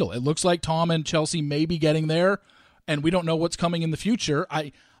been Kendall. It looks like Tom and Chelsea may be getting there, and we don't know what's coming in the future.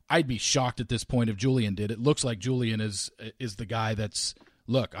 I'd be shocked at this point if Julian did. It looks like Julian is the guy that's,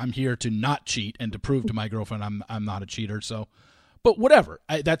 look, I'm here to not cheat and to prove to my girlfriend I'm not a cheater. So, but whatever.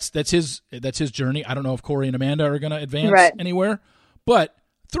 That's his journey. I don't know if Corey and Amanda are going to advance anywhere, but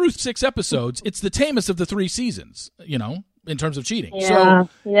through 6 episodes, it's the tamest of the 3 seasons, in terms of cheating. Yeah. So,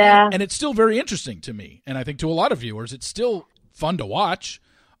 and it's still very interesting to me, and I think to a lot of viewers, it's still fun to watch.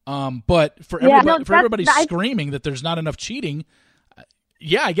 But for everybody screaming that there's not enough cheating.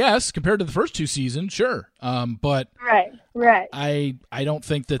 Yeah, I guess compared to the first 2 seasons, sure. But right. I don't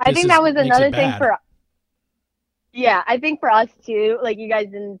think that was another thing for. Yeah, I think for us too. Like, you guys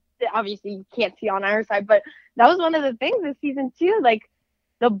didn't obviously you can't see on our side, but that was one of the things this season too. Like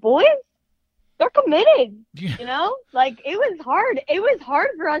the boys, they're committed, you know, like it was hard. It was hard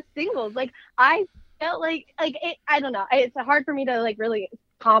for us singles. Like I felt like it, I don't know. It's hard for me to like really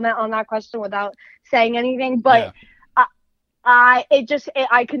comment on that question without saying anything, but I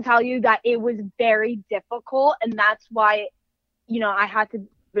can tell you that it was very difficult, and that's why, you know, I had to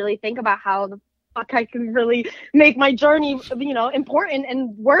really think about how the fuck I can really make my journey, you know, important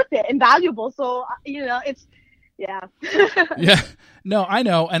and worth it and valuable. So, you know, it's, yeah. Yeah. No, I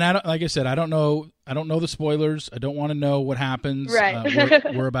know. And I don't, like I said, I don't know the spoilers. I don't want to know what happens.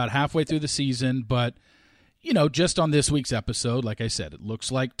 Right. We're about halfway through the season, but you know, just on this week's episode, like I said, it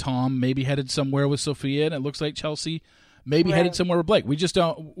looks like Tom maybe headed somewhere with Sophia, and it looks like Chelsea maybe headed somewhere with Blake. We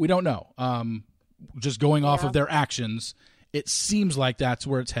don't know. Just going off of their actions, it seems like that's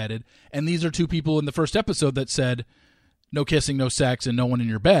where it's headed. And these are two people in the first episode that said no kissing, no sex, and no one in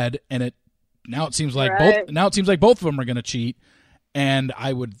your bed. And now it seems like both of them are going to cheat. And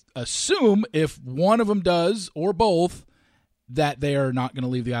I would assume if one of them does or both, that they are not going to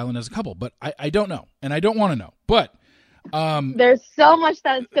leave the island as a couple. But I don't know, and I don't want to know. But there's so much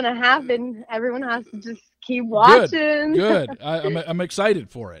that's going to happen. Everyone has to just keep watching. Good. I'm excited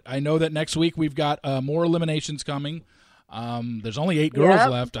for it. I know that next week we've got more eliminations coming. There's only 8 girls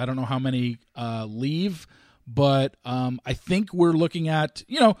left. I don't know how many leave, but I think we're looking at,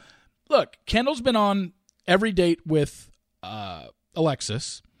 you know, look, Kendall's been on every date with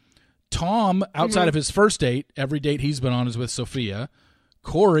Alexcys. Tom, outside of his first date, every date he's been on is with Sophia.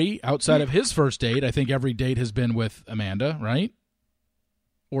 Corey, outside of his first date, I think every date has been with Amanda, right?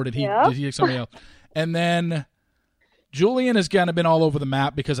 Or did he take somebody else? And then Julian has kind of been all over the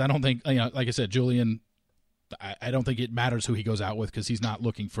map because I don't think, you know, like I said, Julian, I don't think it matters who he goes out with because he's not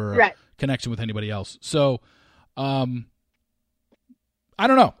looking for a connection with anybody else. So, I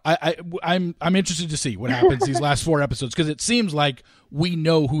don't know. I'm interested to see what happens these last 4 episodes because it seems like we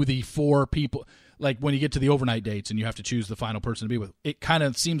know who the 4 people. Like when you get to the overnight dates and you have to choose the final person to be with, it kind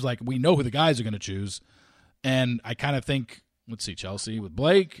of seems like we know who the guys are going to choose, and I kind of think. Let's see, Chelsea with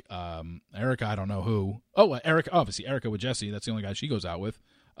Blake, Erica, I don't know who. Oh, Erica, obviously Erica with Jesse. That's the only guy she goes out with.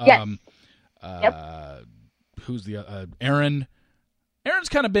 Who's the Erin? Erin's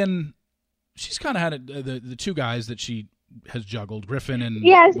kind of been. She's kind of had the 2 guys that she has juggled, Griffin and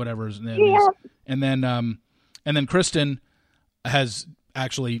whatever his name is, and then Kristen has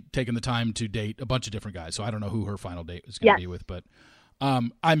actually taken the time to date a bunch of different guys. So I don't know who her final date is going to be with, but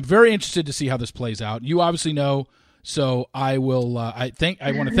I'm very interested to see how this plays out. You obviously know. So I will. I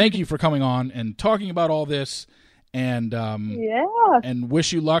want to thank you for coming on and talking about all this, and and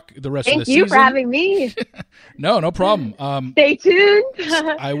wish you luck the rest of the season. Thank you for having me. No problem. Stay tuned.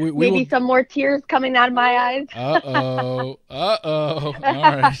 We Maybe some more tears coming out of my eyes. All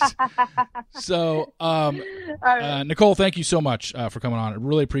right. So, Nickole, thank you so much for coming on. I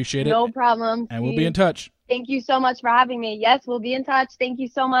really appreciate it. No problem. And we'll be in touch. Thank you so much for having me. Yes, we'll be in touch. Thank you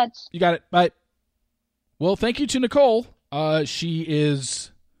so much. You got it. Bye. Well, thank you to Nickole. She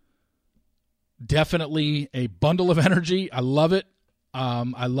is definitely a bundle of energy. I love it.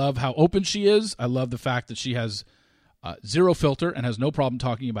 I love how open she is. I love the fact that she has zero filter and has no problem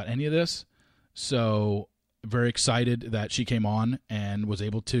talking about any of this. So very excited that she came on and was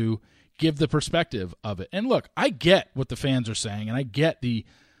able to give the perspective of it. And look, I get what the fans are saying, and I get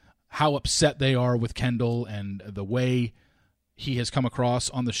how upset they are with Kendall and the way he has come across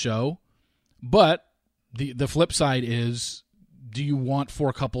on the show. But the flip side is, do you want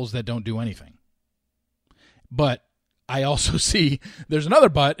 4 couples that don't do anything? But I also see, there's another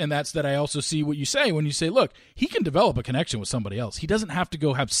but, and that's that I also see what you say when you say, look, he can develop a connection with somebody else. He doesn't have to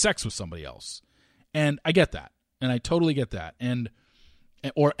go have sex with somebody else. And I get that. And I totally get that. And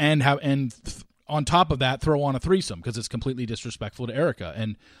on top of that, throw on a threesome because it's completely disrespectful to Erica.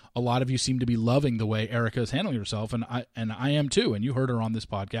 And a lot of you seem to be loving the way Erica is handling herself, and I am too. And you heard her on this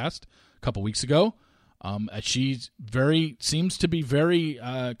podcast a couple weeks ago. She seems to be very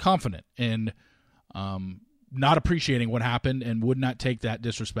confident in not appreciating what happened and would not take that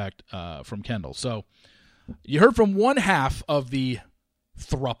disrespect from Kendall. So you heard from one half of the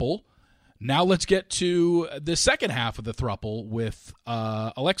throuple. Now let's get to the second half of the throuple with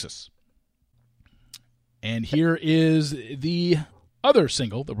Alexcys. And here is the other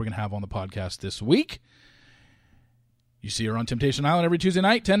single that we're going to have on the podcast this week. You see her on Temptation Island every Tuesday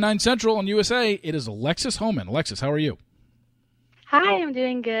night, 10/9 Central on USA. It is Alexcys Homan. Alexcys, how are you? Hi, I'm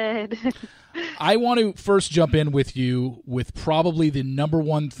doing good. I want to first jump in with you with probably the number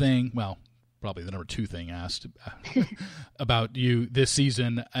one thing, well, probably the number 2 thing asked about you this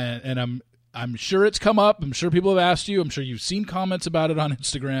season, and I'm sure it's come up. I'm sure people have asked you. I'm sure you've seen comments about it on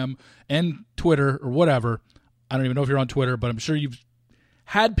Instagram and Twitter or whatever. I don't even know if you're on Twitter, but I'm sure you've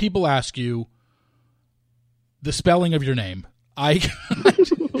had people ask you the spelling of your name.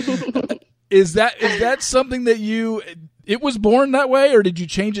 Is that something that it was born that way, or did you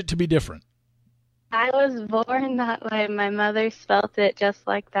change it to be different? I was born that way. My mother spelt it just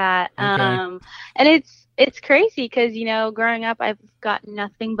like that. Okay. And it's crazy because, growing up, I've got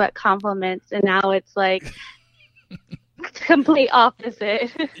nothing but compliments, and now it's like complete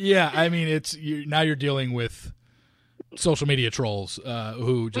opposite. Yeah, I mean, now you're dealing with social media trolls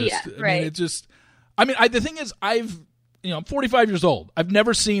who just, right. The thing is, I'm 45 years old. I've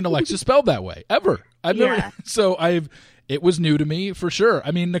never seen Alexcys spelled that way, ever. It was new to me for sure.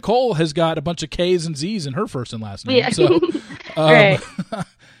 I mean, Nickole has got a bunch of K's and Z's in her first and last name. Yeah. So, right.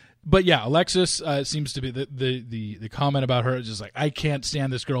 But yeah, Alexcys seems to be the comment about her is just like, I can't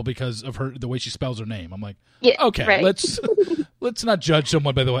stand this girl because of the way she spells her name. I'm like, yeah, okay, right. let's not judge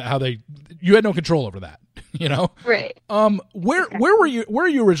someone by the way you had no control over that, Right. Where are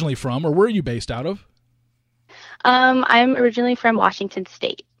you originally from, or where are you based out of? I'm originally from Washington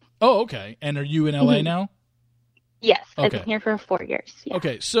State. Oh, okay. And are you in LA now? Yes, okay. I've been here for 4 years. Yeah.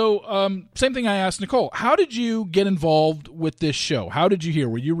 Okay, so same thing I asked Nickole. How did you get involved with this show? How did you hear?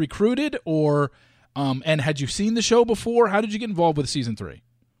 Were you recruited, or and had you seen the show before? How did you get involved with season 3?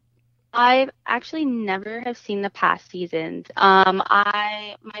 I've actually never have seen the past seasons.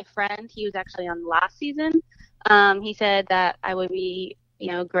 My friend, he was actually on the last season. He said that I would be,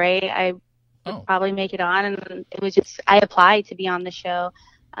 great. I would probably make it on, and it was just I applied to be on the show,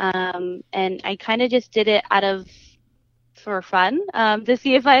 and I kind of just did it for fun, to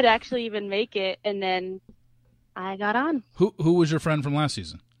see if I'd actually even make it, and then I got on. Who was your friend from last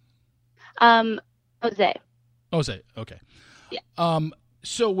season? Jose. Jose, okay. Yeah.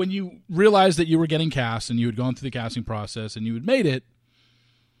 So when you realized that you were getting cast and you had gone through the casting process and you had made it,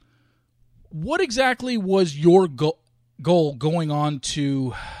 what exactly was your goal going on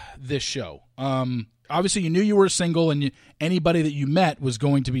to this show? Obviously, you knew you were single, and anybody that you met was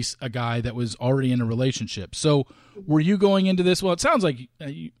going to be a guy that was already in a relationship. So were you going into this? Well, it sounds like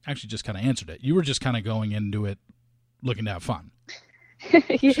you actually just kind of answered it. You were just kind of going into it looking to have fun.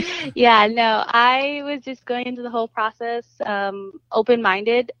 Yeah, no, I was just going into the whole process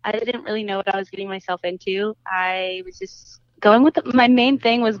open-minded. I didn't really know what I was getting myself into. I was just going with my main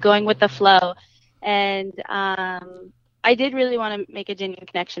thing was going with the flow. And I did really want to make a genuine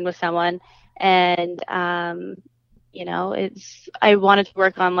connection with someone. And, I wanted to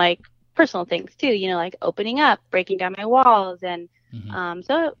work on like personal things too, like opening up, breaking down my walls. And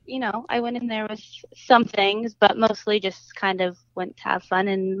so, I went in there with some things, but mostly just kind of went to have fun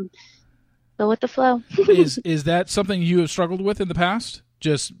and go with the flow. Is that something you have struggled with in the past?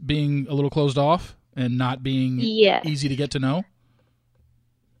 Just being a little closed off and not being easy to get to know?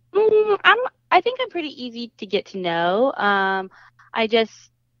 I think I'm pretty easy to get to know. I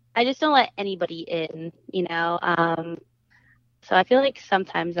just don't let anybody in, so I feel like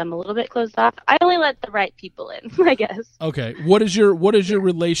sometimes I'm a little bit closed off. I only let the right people in, I guess. Okay. What is your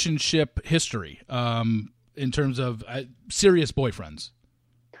relationship history in terms of serious boyfriends?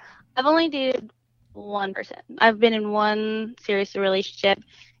 I've only dated one person. I've been in one serious relationship,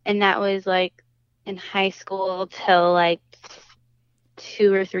 and that was like in high school till like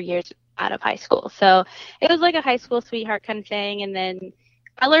 2 or 3 years out of high school. So it was like a high school sweetheart kind of thing, and then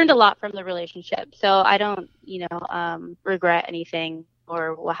I learned a lot from the relationship, so I don't, regret anything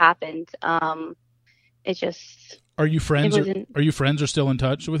or what happened. It's just. Are you friends? Are you friends or still in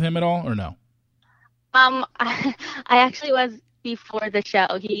touch with him at all, or no? I actually was before the show.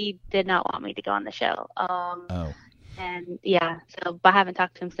 He did not want me to go on the show. And yeah, but I haven't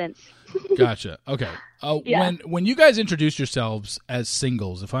talked to him since. Gotcha. Okay. Yeah. When you guys introduced yourselves as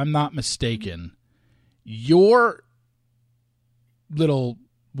singles, if I'm not mistaken, your little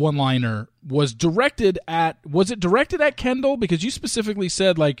one-liner was directed at Kendall? Because you specifically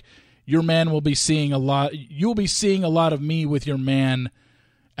said like your man will be seeing a lot. You'll be seeing a lot of me with your man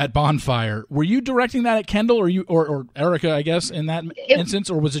at Bonfire. Were you directing that at Kendall, or Erica? I guess in that instance,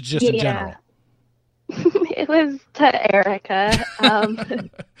 or was it just in general? It was to Erica.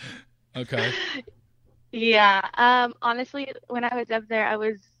 Okay. Yeah. Honestly, when I was up there, I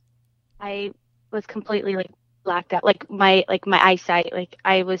was completely like blacked out. Like my eyesight. Like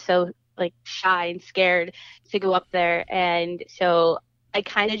I was so like shy and scared to go up there, and so I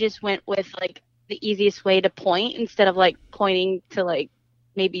kind of just went with like the easiest way to point instead of like pointing to like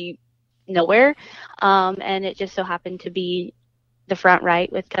maybe nowhere. And it just so happened to be the front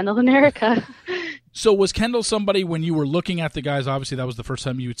right with Kendall and Erica. So was Kendall somebody, when you were looking at the guys, obviously that was the first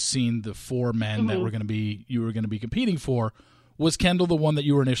time you had seen the 4 men that you were going to be competing for. Was Kendall the one that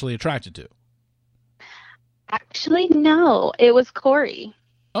you were initially attracted to? Actually, no. It was Corey.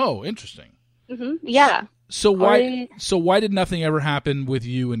 Oh, interesting. Yeah. So why did nothing ever happen with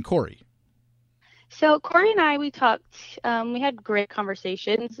you and Corey? So Corey and I, we talked, we had great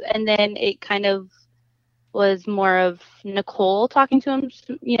conversations, and then it kind of was more of Nickole talking to him,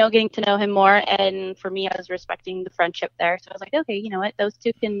 getting to know him more. And for me, I was respecting the friendship there. So I was like, okay, you know what? Those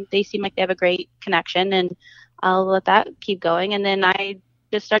two they seem like they have a great connection, and I'll let that keep going. And then I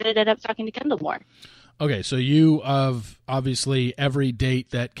just ended up talking to Kendall more. Okay, so you obviously every date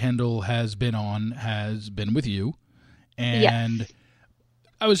that Kendall has been on has been with you. And yes.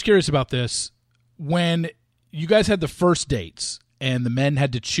 I was curious about this. When you guys had the first dates and the men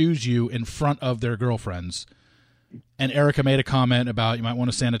had to choose you in front of their girlfriends, and Erica made a comment about you might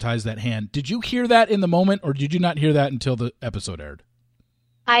want to sanitize that hand, did you hear that in the moment, or did you not hear that until the episode aired?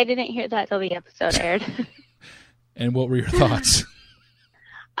 I didn't hear that until the episode aired. And what were your thoughts?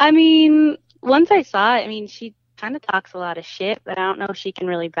 I mean, once I saw it, she kind of talks a lot of shit, but I don't know if she can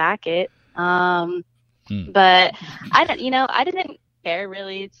really back it. But I didn't care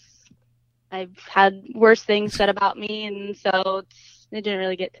really. I've had worse things said about me, and so it didn't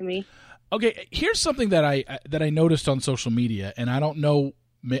really get to me. Okay, here's something that I noticed on social media, and I don't know.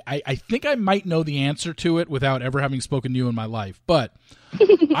 I think I might know the answer to it without ever having spoken to you in my life, but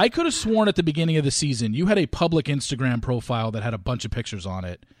I could have sworn at the beginning of the season you had a public Instagram profile that had a bunch of pictures on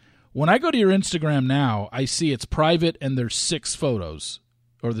it. When I go to your Instagram now, I see it's private and there's 6 photos,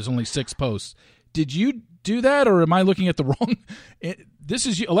 or there's only 6 posts. Did you do that, or am I looking at the wrong? This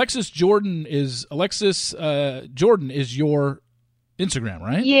is Alexcys Jordan is your Instagram,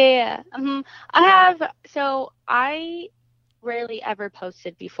 right? Yeah. I have. So I rarely ever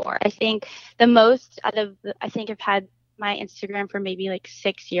posted before. I think the most I think I've had my Instagram for maybe like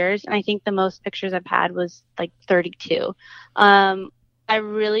 6 years, and I think the most pictures I've had was like 32. I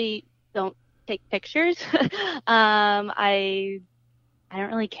really don't take pictures. I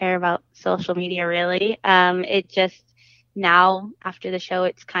don't really care about social media, really. It just, now after the show,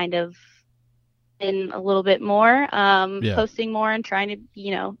 it's kind of been a little bit more, posting more and trying to,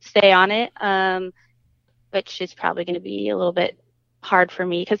 stay on it, which is probably going to be a little bit hard for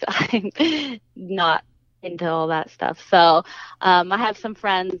me because I'm not into all that stuff. So I have some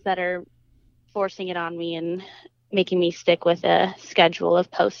friends that are forcing it on me and making me stick with a schedule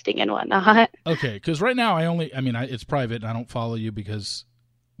of posting and whatnot. Okay, because right now it's private and I don't follow you because,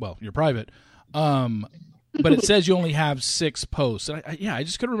 well, you're private. But it says you only have 6 posts. And I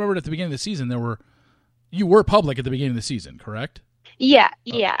just couldn't remember it at the beginning of the season. You were public at the beginning of the season, correct? Yeah.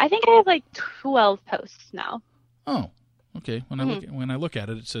 I think I have like 12 posts now. Oh, okay. When I look at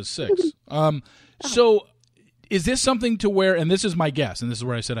it, it says 6. So is this something to where, and this is my guess, and this is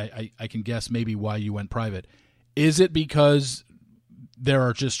where I said I can guess maybe why you went private. Is it because there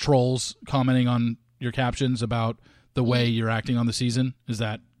are just trolls commenting on your captions about the way you're acting on the season? Is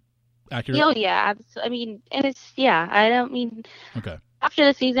that accurate? Oh, yeah. And it's, I don't mean, okay. After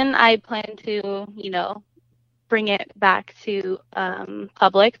the season, I plan to, bring it back to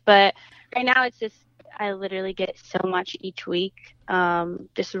public. But right now, it's just, I literally get so much each week,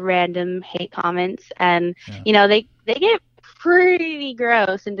 just random hate comments. And, they get pretty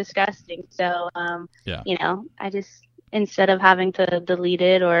gross and disgusting. So, I just, instead of having to delete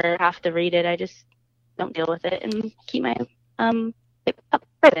it or have to read it, I just don't deal with it and keep my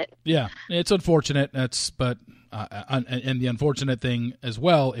private. Yeah, it's unfortunate. And the unfortunate thing as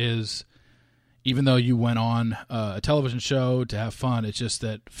well is, even though you went on a television show to have fun, it's just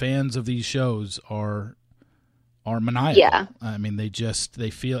that fans of these shows are maniacal. Yeah. I mean, they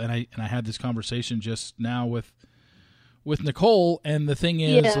feel, and I had this conversation just now with Nickole, and the thing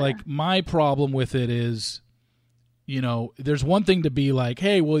is, like, my problem with it is, there's one thing to be like,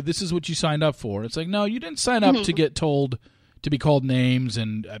 hey, well, this is what you signed up for. It's like, no, you didn't sign up to get told to be called names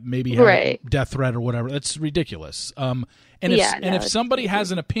and maybe have a death threat or whatever. That's ridiculous. If somebody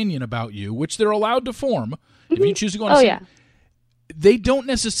has an opinion about you, which they're allowed to form, if you choose to go on they don't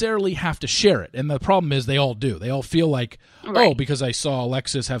necessarily have to share it. And the problem is they all do. They all feel like, because I saw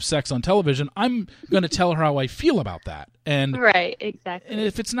Alexcys have sex on television, I'm going to tell her how I feel about that. And right, exactly. And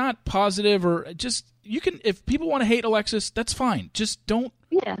if it's not positive, or just, you can, if people want to hate Alexcys, that's fine. Just don't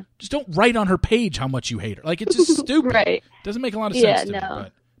write on her page how much you hate her. Like, it's just stupid. Right. Doesn't make a lot of sense to me.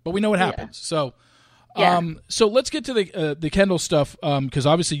 But we know what happens. So, so let's get to the Kendall stuff, because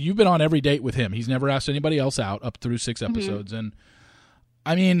obviously you've been on every date with him. He's never asked anybody else out up through 6 episodes. And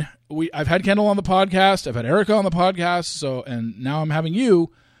I mean, I've had Kendall on the podcast, I've had Erica on the podcast, and now I'm having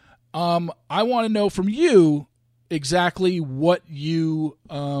you. I want to know from you exactly what you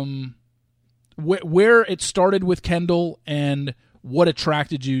where it started with Kendall and what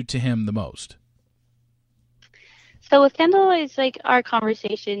attracted you to him the most. So with Kendall, it's like our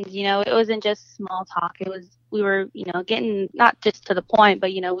conversations, it wasn't just small talk. We were, getting not just to the point,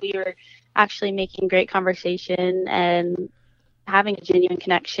 but, we were actually making great conversation and having a genuine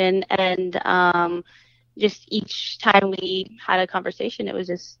connection. And just each time we had a conversation,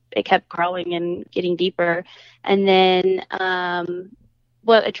 it kept growing and getting deeper. And then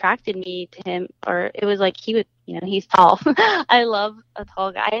what attracted me to him, or it was like he's tall. I love a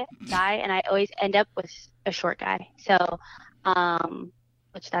tall guy, and I always end up with a short guy. So,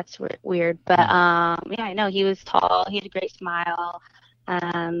 which that's weird, but I know he was tall. He had a great smile,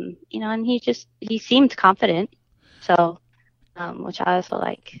 and he seemed confident. So, which I also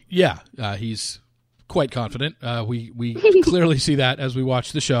like. Yeah, he's quite confident. We clearly see that as we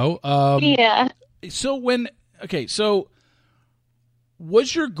watch the show. Yeah. So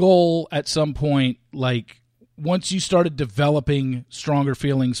was your goal at some point, like once you started developing stronger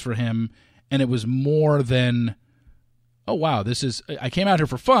feelings for him, and it was more than, oh wow, I came out here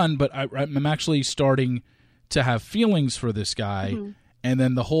for fun, but I'm actually starting to have feelings for this guy, and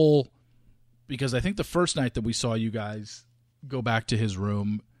then because I think the first night that we saw you guys go back to his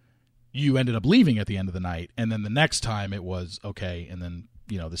room, you ended up leaving at the end of the night, and then the next time it was okay, and then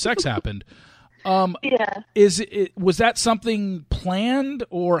the sex happened. Yeah. Was that something planned,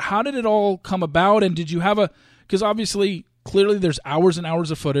 or how did it all come about? And did you have because obviously, clearly there's hours and hours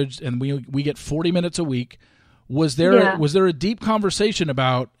of footage, and we get 40 minutes a week. Was there a deep conversation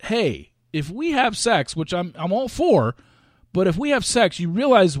about, hey, if we have sex, which I'm all for, but if we have sex, you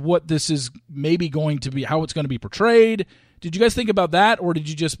realize what this is maybe going to be, how it's going to be portrayed? Did you guys think about that, or did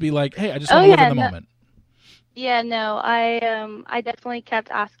you just be like, hey, I just want to live in the moment? Yeah, no, I definitely kept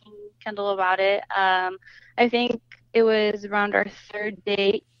asking Kendall about it. I think it was around our third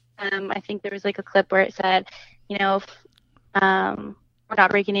date. I think there was like a clip where it said, if we're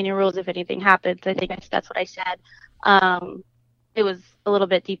not breaking any rules if anything happens. I think that's what I said. It was a little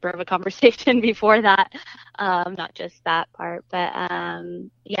bit deeper of a conversation before that, not just that part. But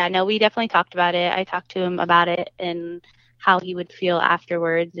we definitely talked about it. I talked to him about it and how he would feel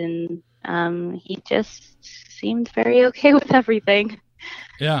afterwards, and he just seemed very okay with everything.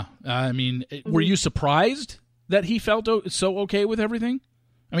 Yeah, I mean, were you surprised that he felt so okay with everything?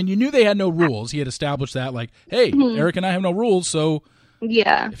 I mean, you knew they had no rules. He had established that, like, hey, Eric and I have no rules, so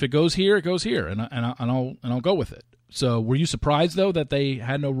yeah, if it goes here, it goes here, and I'll go with it. So, were you surprised though that they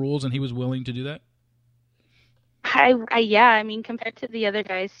had no rules and he was willing to do that? I mean, compared to the other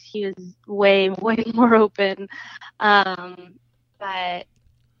guys, he was way more open. But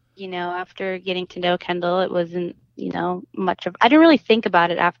after getting to know Kendall, it wasn't much of. I didn't really think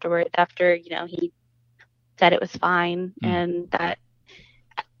about it afterwards. After he said it was fine, and that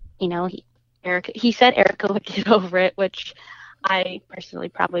he said Erica would get over it, which I personally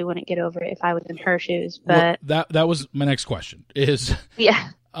probably wouldn't get over it if I was in her shoes. But that was my next question. Is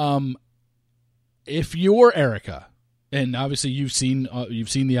if you're Erica, and obviously you've seen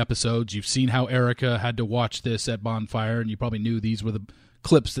the episodes, you've seen how Erica had to watch this at Bonfire, and you probably knew these were the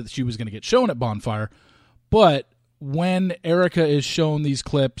clips that she was going to get shown at Bonfire. But when Erica is shown these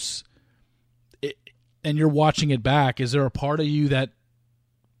clips, and you're watching it back, is there a part of you that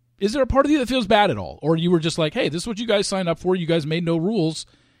feels bad at all? Or you were just like, hey, this is what you guys signed up for. You guys made no rules.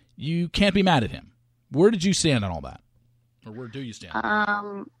 You can't be mad at him. Where did you stand on all that? Or where do you stand?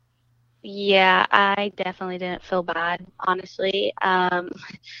 Yeah, I definitely didn't feel bad, honestly.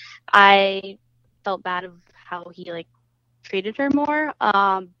 I felt bad of how he treated her more,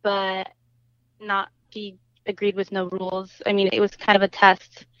 but he agreed with no rules. I mean, it was kind of a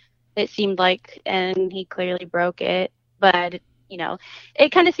test, it seemed like, and he clearly broke it. But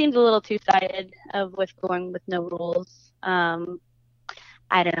it kind of seemed a little two-sided with going with no rules. I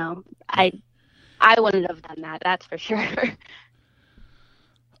don't know. I wouldn't have done that. That's for sure.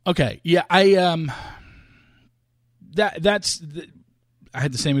 Okay. Yeah. I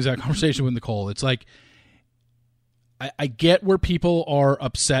had the same exact conversation with Nickole. It's like, I get where people are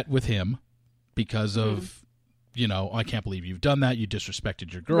upset with him because of, I can't believe you've done that. You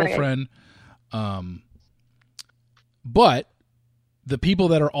disrespected your girlfriend. Right. But the people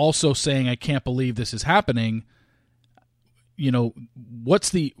that are also saying, I can't believe this is happening,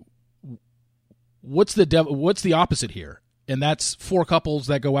 what's the opposite here? And that's four couples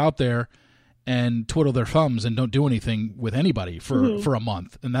that go out there and twiddle their thumbs and don't do anything with anybody for a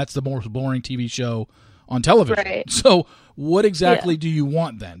month. And that's the most boring TV show on television. Right. So what exactly do you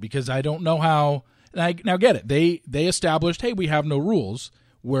want then? Because I don't know how. Now get it. They established, hey, we have no rules.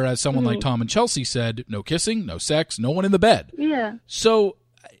 whereas someone like Tom and Chelsea said no kissing, no sex, no one in the bed. Yeah. So,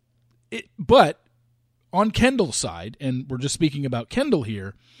 but on Kendall's side, and we're just speaking about Kendall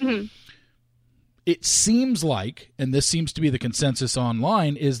here, it seems like, and this seems to be the consensus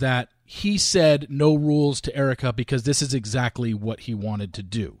online, is that he said no rules to Erica because this is exactly what he wanted to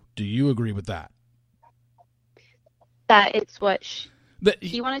do. Do you agree with that? That it's what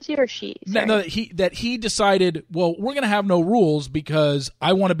he wanted to, or she? Sorry. No, that he decided, well, we're going to have no rules because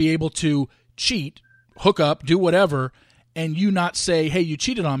I want to be able to cheat, hook up, do whatever, and you not say, hey, you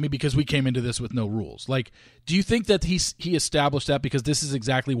cheated on me because we came into this with no rules. Like, do you think that he established that because this is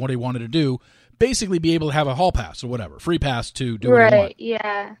exactly what he wanted to do, basically be able to have a hall pass or whatever, free pass to do what he wants?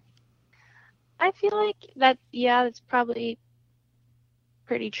 Yeah. I feel like that, that's probably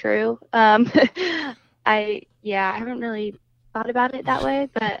pretty true. I haven't really thought about it that way,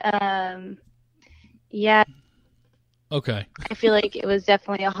 but yeah. Okay. I feel like it was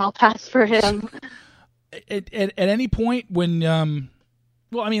definitely a hall pass for him. At any point when,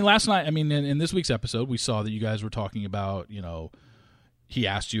 last night, in this week's episode, we saw that you guys were talking about, he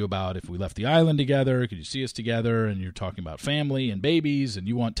asked you about if we left the island together, could you see us together? And you're talking about family and babies, and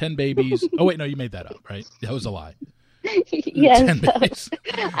you want 10 babies. Oh, wait, no, you made that up, right? That was a lie. Yes. 10 babies.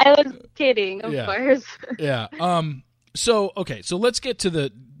 I was kidding, of course. Yeah. So let's get to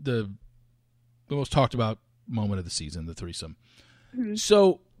the most talked about moment of the season, the threesome. Mm-hmm.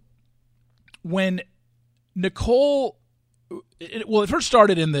 So when Nickole, it first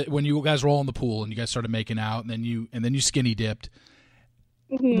started when you guys were all in the pool and you guys started making out, and then you skinny dipped.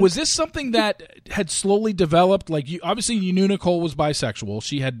 Mm-hmm. Was this something that had slowly developed? Like, you knew Nickole was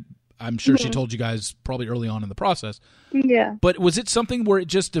bisexual. I'm sure she told you guys probably early on in the process. Yeah. But was it something where it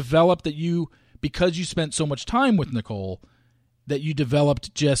just developed that because you spent so much time with Nickole, that you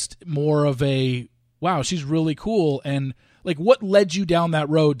developed just more of a, wow, she's really cool? And like, what led you down that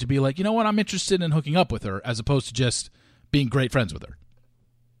road to be like, you know what, I'm interested in hooking up with her, as opposed to just being great friends with her?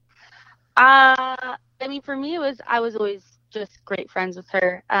 For me, I was always just great friends with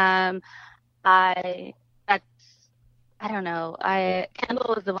her. I don't know.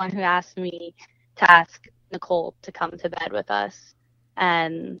 Kendall was the one who asked me to ask Nickole to come to bed with us,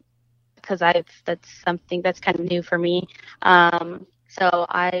 and because that's something that's kind of new for me. So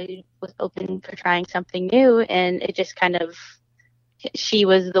I was open for trying something new, and it just kind of, she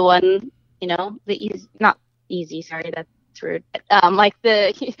was the one, not easy. Sorry, that's rude. Like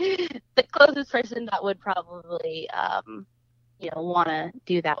the closest person that would probably, want to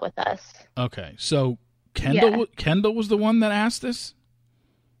do that with us. Okay, so Kendall was the one that asked this?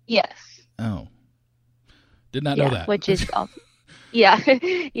 Yes. Oh. Did not know that. Which is yeah.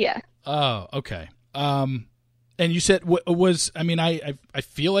 Yeah. Oh, okay. And you said I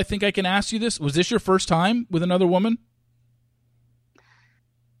think I can ask you this. Was this your first time with another woman?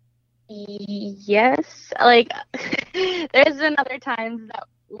 Yes. Like, there's been other times that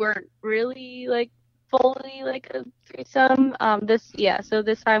weren't really like fully like a threesome. So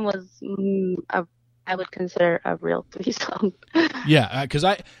this time was I would consider a real threesome. Yeah, because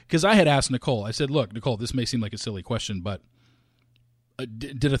I had asked Nickole. I said, "Look, Nickole, this may seem like a silly question, but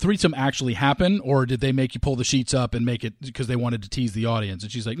did a threesome actually happen, or did they make you pull the sheets up and make it because they wanted to tease the audience?"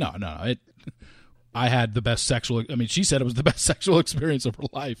 And she's like, "No. I had the best sexual. She said it was the best sexual experience of her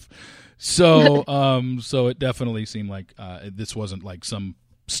life. So, so it definitely seemed like this wasn't like some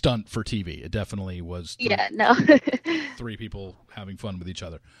stunt for TV. It definitely was. Three people having fun with each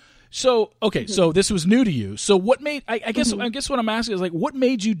other." So, okay, so this was new to you. So what made, I guess what I'm asking is, like, what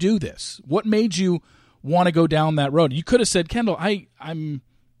made you do this? What made you want to go down that road? You could have said, Kendall, I don't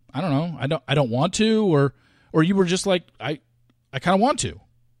know, I don't want to, or you were just like, I kind of want to.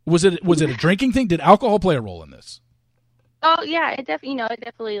 Was it a drinking thing? Did alcohol play a role in this? Oh yeah, it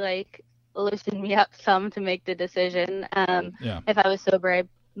definitely like loosened me up some to make the decision. If I was sober, I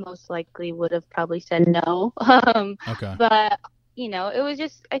most likely would have probably said no. Okay. But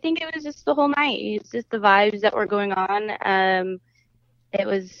I think it was just the whole night. It was just the vibes that were going on. It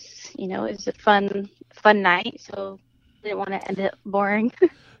was a fun night, so I didn't want to end it boring.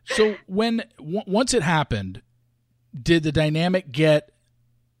 So once it happened, did the dynamic get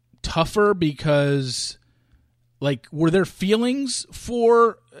tougher because, like, were there feelings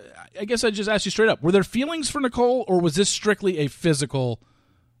for, I guess I just asked you straight up, were there feelings for Nickole, or was this strictly a physical,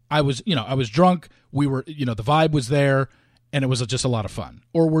 I was drunk, we were, the vibe was there, and it was just a lot of fun?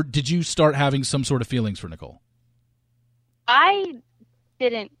 Or did you start having some sort of feelings for Nickole? I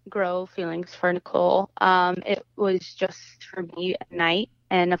didn't grow feelings for Nickole. It was just for me a night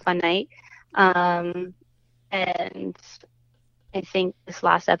and a fun night. And I think this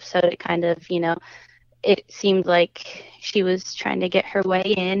last episode, it kind of, it seemed like she was trying to get her way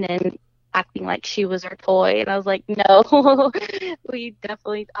in and acting like she was her toy. And I was like, no,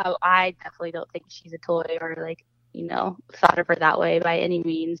 I definitely don't think she's a toy or like, thought of her that way by any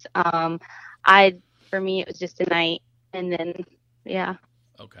means. For me, it was just a night, and then, yeah.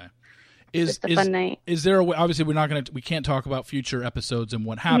 Okay. Just a fun night. Is there a way, obviously we can't talk about future episodes and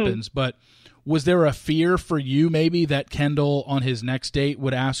what happens, but was there a fear for you maybe that Kendall on his next date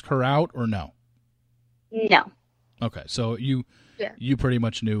would ask her out or no? No. Okay. So you pretty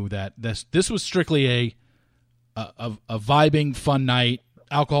much knew that this was strictly a vibing fun night.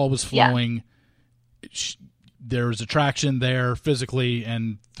 Alcohol was flowing. Yeah. There was attraction there physically,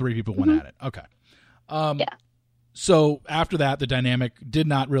 and 3 people went at it. Okay. Yeah. So after that, the dynamic did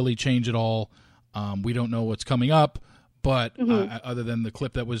not really change at all. We don't know what's coming up, but other than the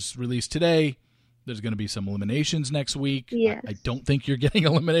clip that was released today, there's going to be some eliminations next week. Yes. I don't think you're getting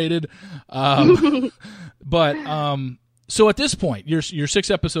eliminated. But so at this point, you're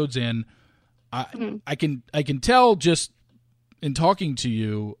 6 episodes in. I can tell just in talking to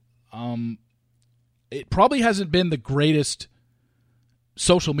you, it probably hasn't been the greatest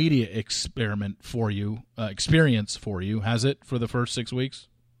social media experience for you, has it, for the first 6 weeks?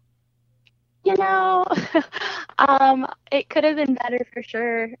 It could have been better for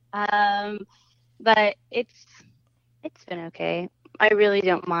sure. But it's been okay. I really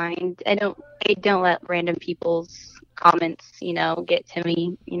don't mind. I don't let random people's comments, get to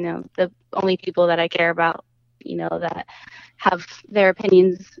me. The only people that I care about, that have their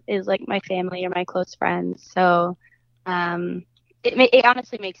opinions is like my family or my close friends. So, it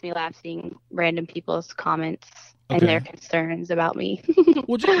honestly makes me laugh seeing random people's comments and their concerns about me.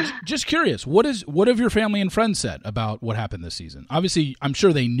 Well, just curious, what have your family and friends said about what happened this season? Obviously, I'm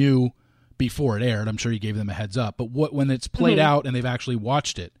sure they knew before it aired. I'm sure you gave them a heads up. But when it's played out and they've actually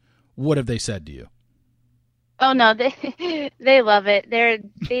watched it, what have they said to you? Oh no, they love it.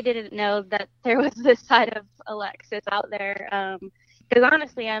 They didn't know that there was this side of Alexcys out there. Because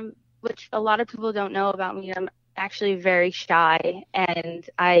honestly, which a lot of people don't know about me, I'm actually very shy, and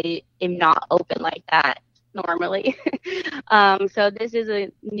I am not open like that normally. So this is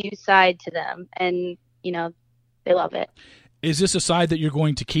a new side to them, and they love it. Is this a side that you're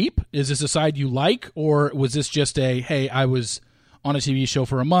going to keep? Is this a side you like, or was this just hey, I was on a TV show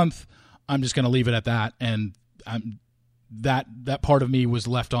for a month, I'm just going to leave it at that, and that part of me was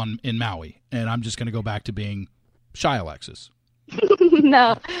left in Maui, and I'm just going to go back to being shy Alexcys?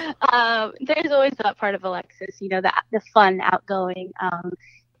 No, there's always that part of Alexcys, the fun, outgoing.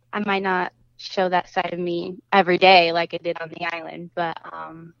 I might not show that side of me every day like I did on the island, but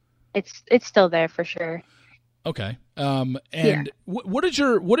it's still there for sure. Okay. What is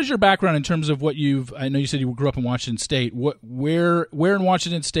your background in terms of what I know you said you grew up in Washington State. Where in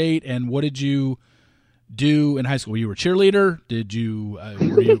Washington State, and what did you do in high school? Were you a cheerleader? Did you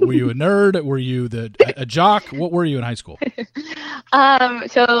were you a nerd? Were you a jock? What were you in high school?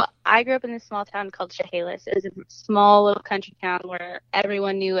 So I grew up in this small town called Chehalis. It was a small little country town where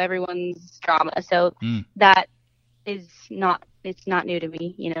everyone knew everyone's drama. So that is not new to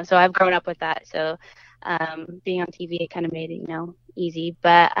me, So I've grown up with that. So being on TV, it kind of made it, easy.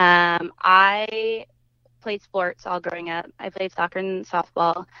 But I played sports all growing up. I played soccer and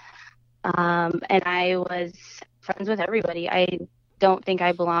softball. And I was friends with everybody. I don't think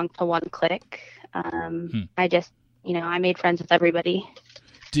I belonged to one clique. I just, I made friends with everybody.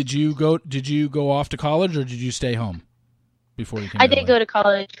 Did you go off to college, or did you stay home before you came? I did go to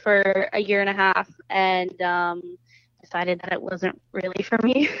college for a year and a half, and decided that it wasn't really for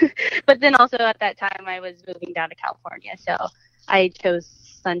me. But then also at that time I was moving down to California, so I chose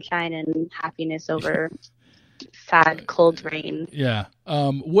sunshine and happiness over sad cold rain. Yeah.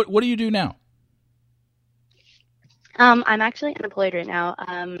 What do you do now? I'm actually unemployed right now.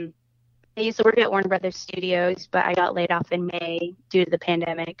 I used to work at Warner Brothers Studios, but I got laid off in May due to the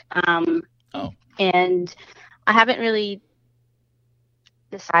pandemic. And I haven't really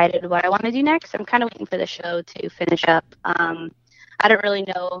decided what I want to do next. I'm kind of waiting for the show to finish up. I don't really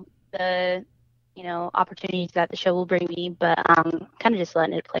know the opportunities that the show will bring me, but kind of just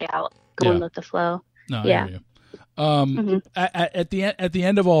letting it play out, going with the flow. No, yeah. I hear you. At the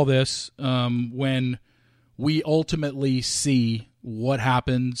end of all this, when we ultimately see what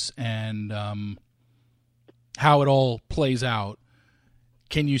happens and how it all plays out,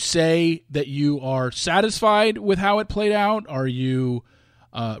 can you say that you are satisfied with how it played out? Are you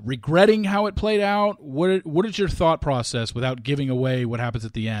regretting how it played out? What is your thought process, without giving away what happens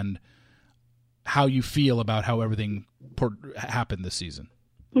at the end, how you feel about how everything happened this season?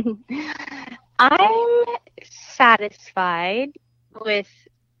 I'm satisfied with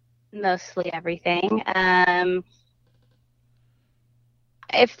mostly everything.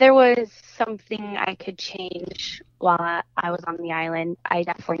 If there was something I could change while I was on the island, I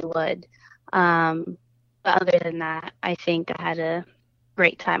definitely would. But other than that, I think I had a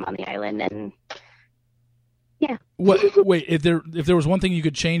great time on the island, and yeah. Wait, if there was one thing you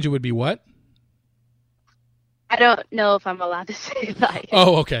could change, it would be what? I don't know if I'm allowed to say that.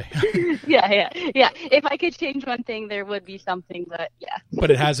 Oh, okay. Yeah. If I could change one thing, there would be something, but yeah.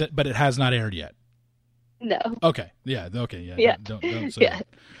 But it hasn't. But it has not aired yet. No. Okay. Yeah. Okay. Yeah. Yeah. Don't say Yeah.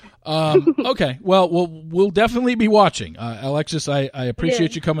 that. Okay. Well, we'll definitely be watching. Alexcys, I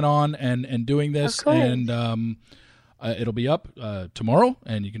appreciate you coming on and doing this, Of course. and it'll be up tomorrow,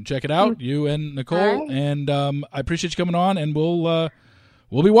 and you can check it out. You and Nickole, right. and I appreciate you coming on, and we'll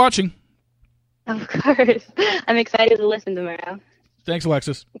be watching. Of course. I'm excited to listen tomorrow. Thanks,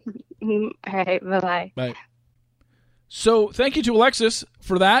 Alexcys. All right. Bye-bye. Bye. So thank you to Alexcys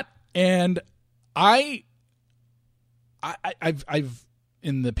for that, and I've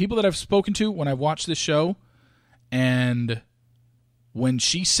in the people that I've spoken to when I've watched this show, and when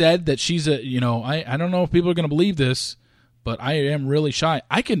she said that she's I don't know if people are going to believe this, but I am really shy.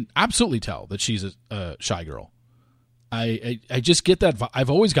 I can absolutely tell that she's a shy girl. I just get that. I've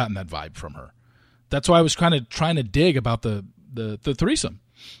always gotten that vibe from her. That's why I was kind of trying to dig about the threesome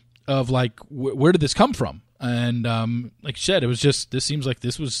of like where did this come from? And like you said, it was just this seems like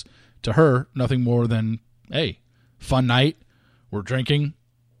this was to her nothing more than hey, fun night. We're drinking.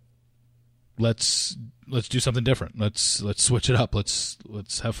 Let's do something different. Let's switch it up. Let's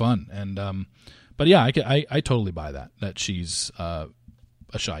have fun. And but yeah, I totally buy that she's a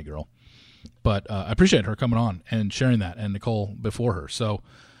shy girl. But I appreciate her coming on and sharing that, and Nickole before her. So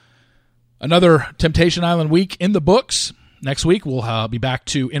another Temptation Island week in the books. Next week we'll be back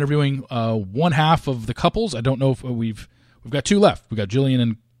to interviewing one half of the couples. I don't know if we've got two left. We've got Jillian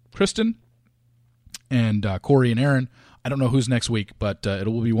and Kristen, and Corey and Aaron. I don't know who's next week, but it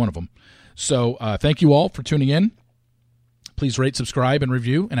will be one of them. So thank you all for tuning in. Please rate, subscribe, and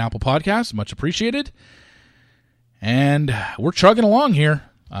review an Apple Podcast. Much appreciated. And we're chugging along here.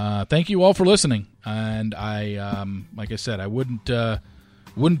 Thank you all for listening. And I, like I said, I wouldn't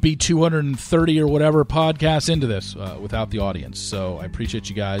be 230 or whatever podcasts into this without the audience. So I appreciate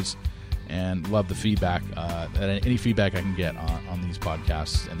you guys and love the feedback, any feedback I can get on these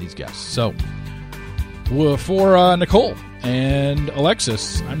podcasts and these guests. So for Nickole and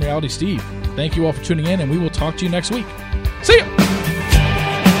Alexcys, I'm Reality Steve. Thank you all for tuning in, and we will talk to you next week. See ya!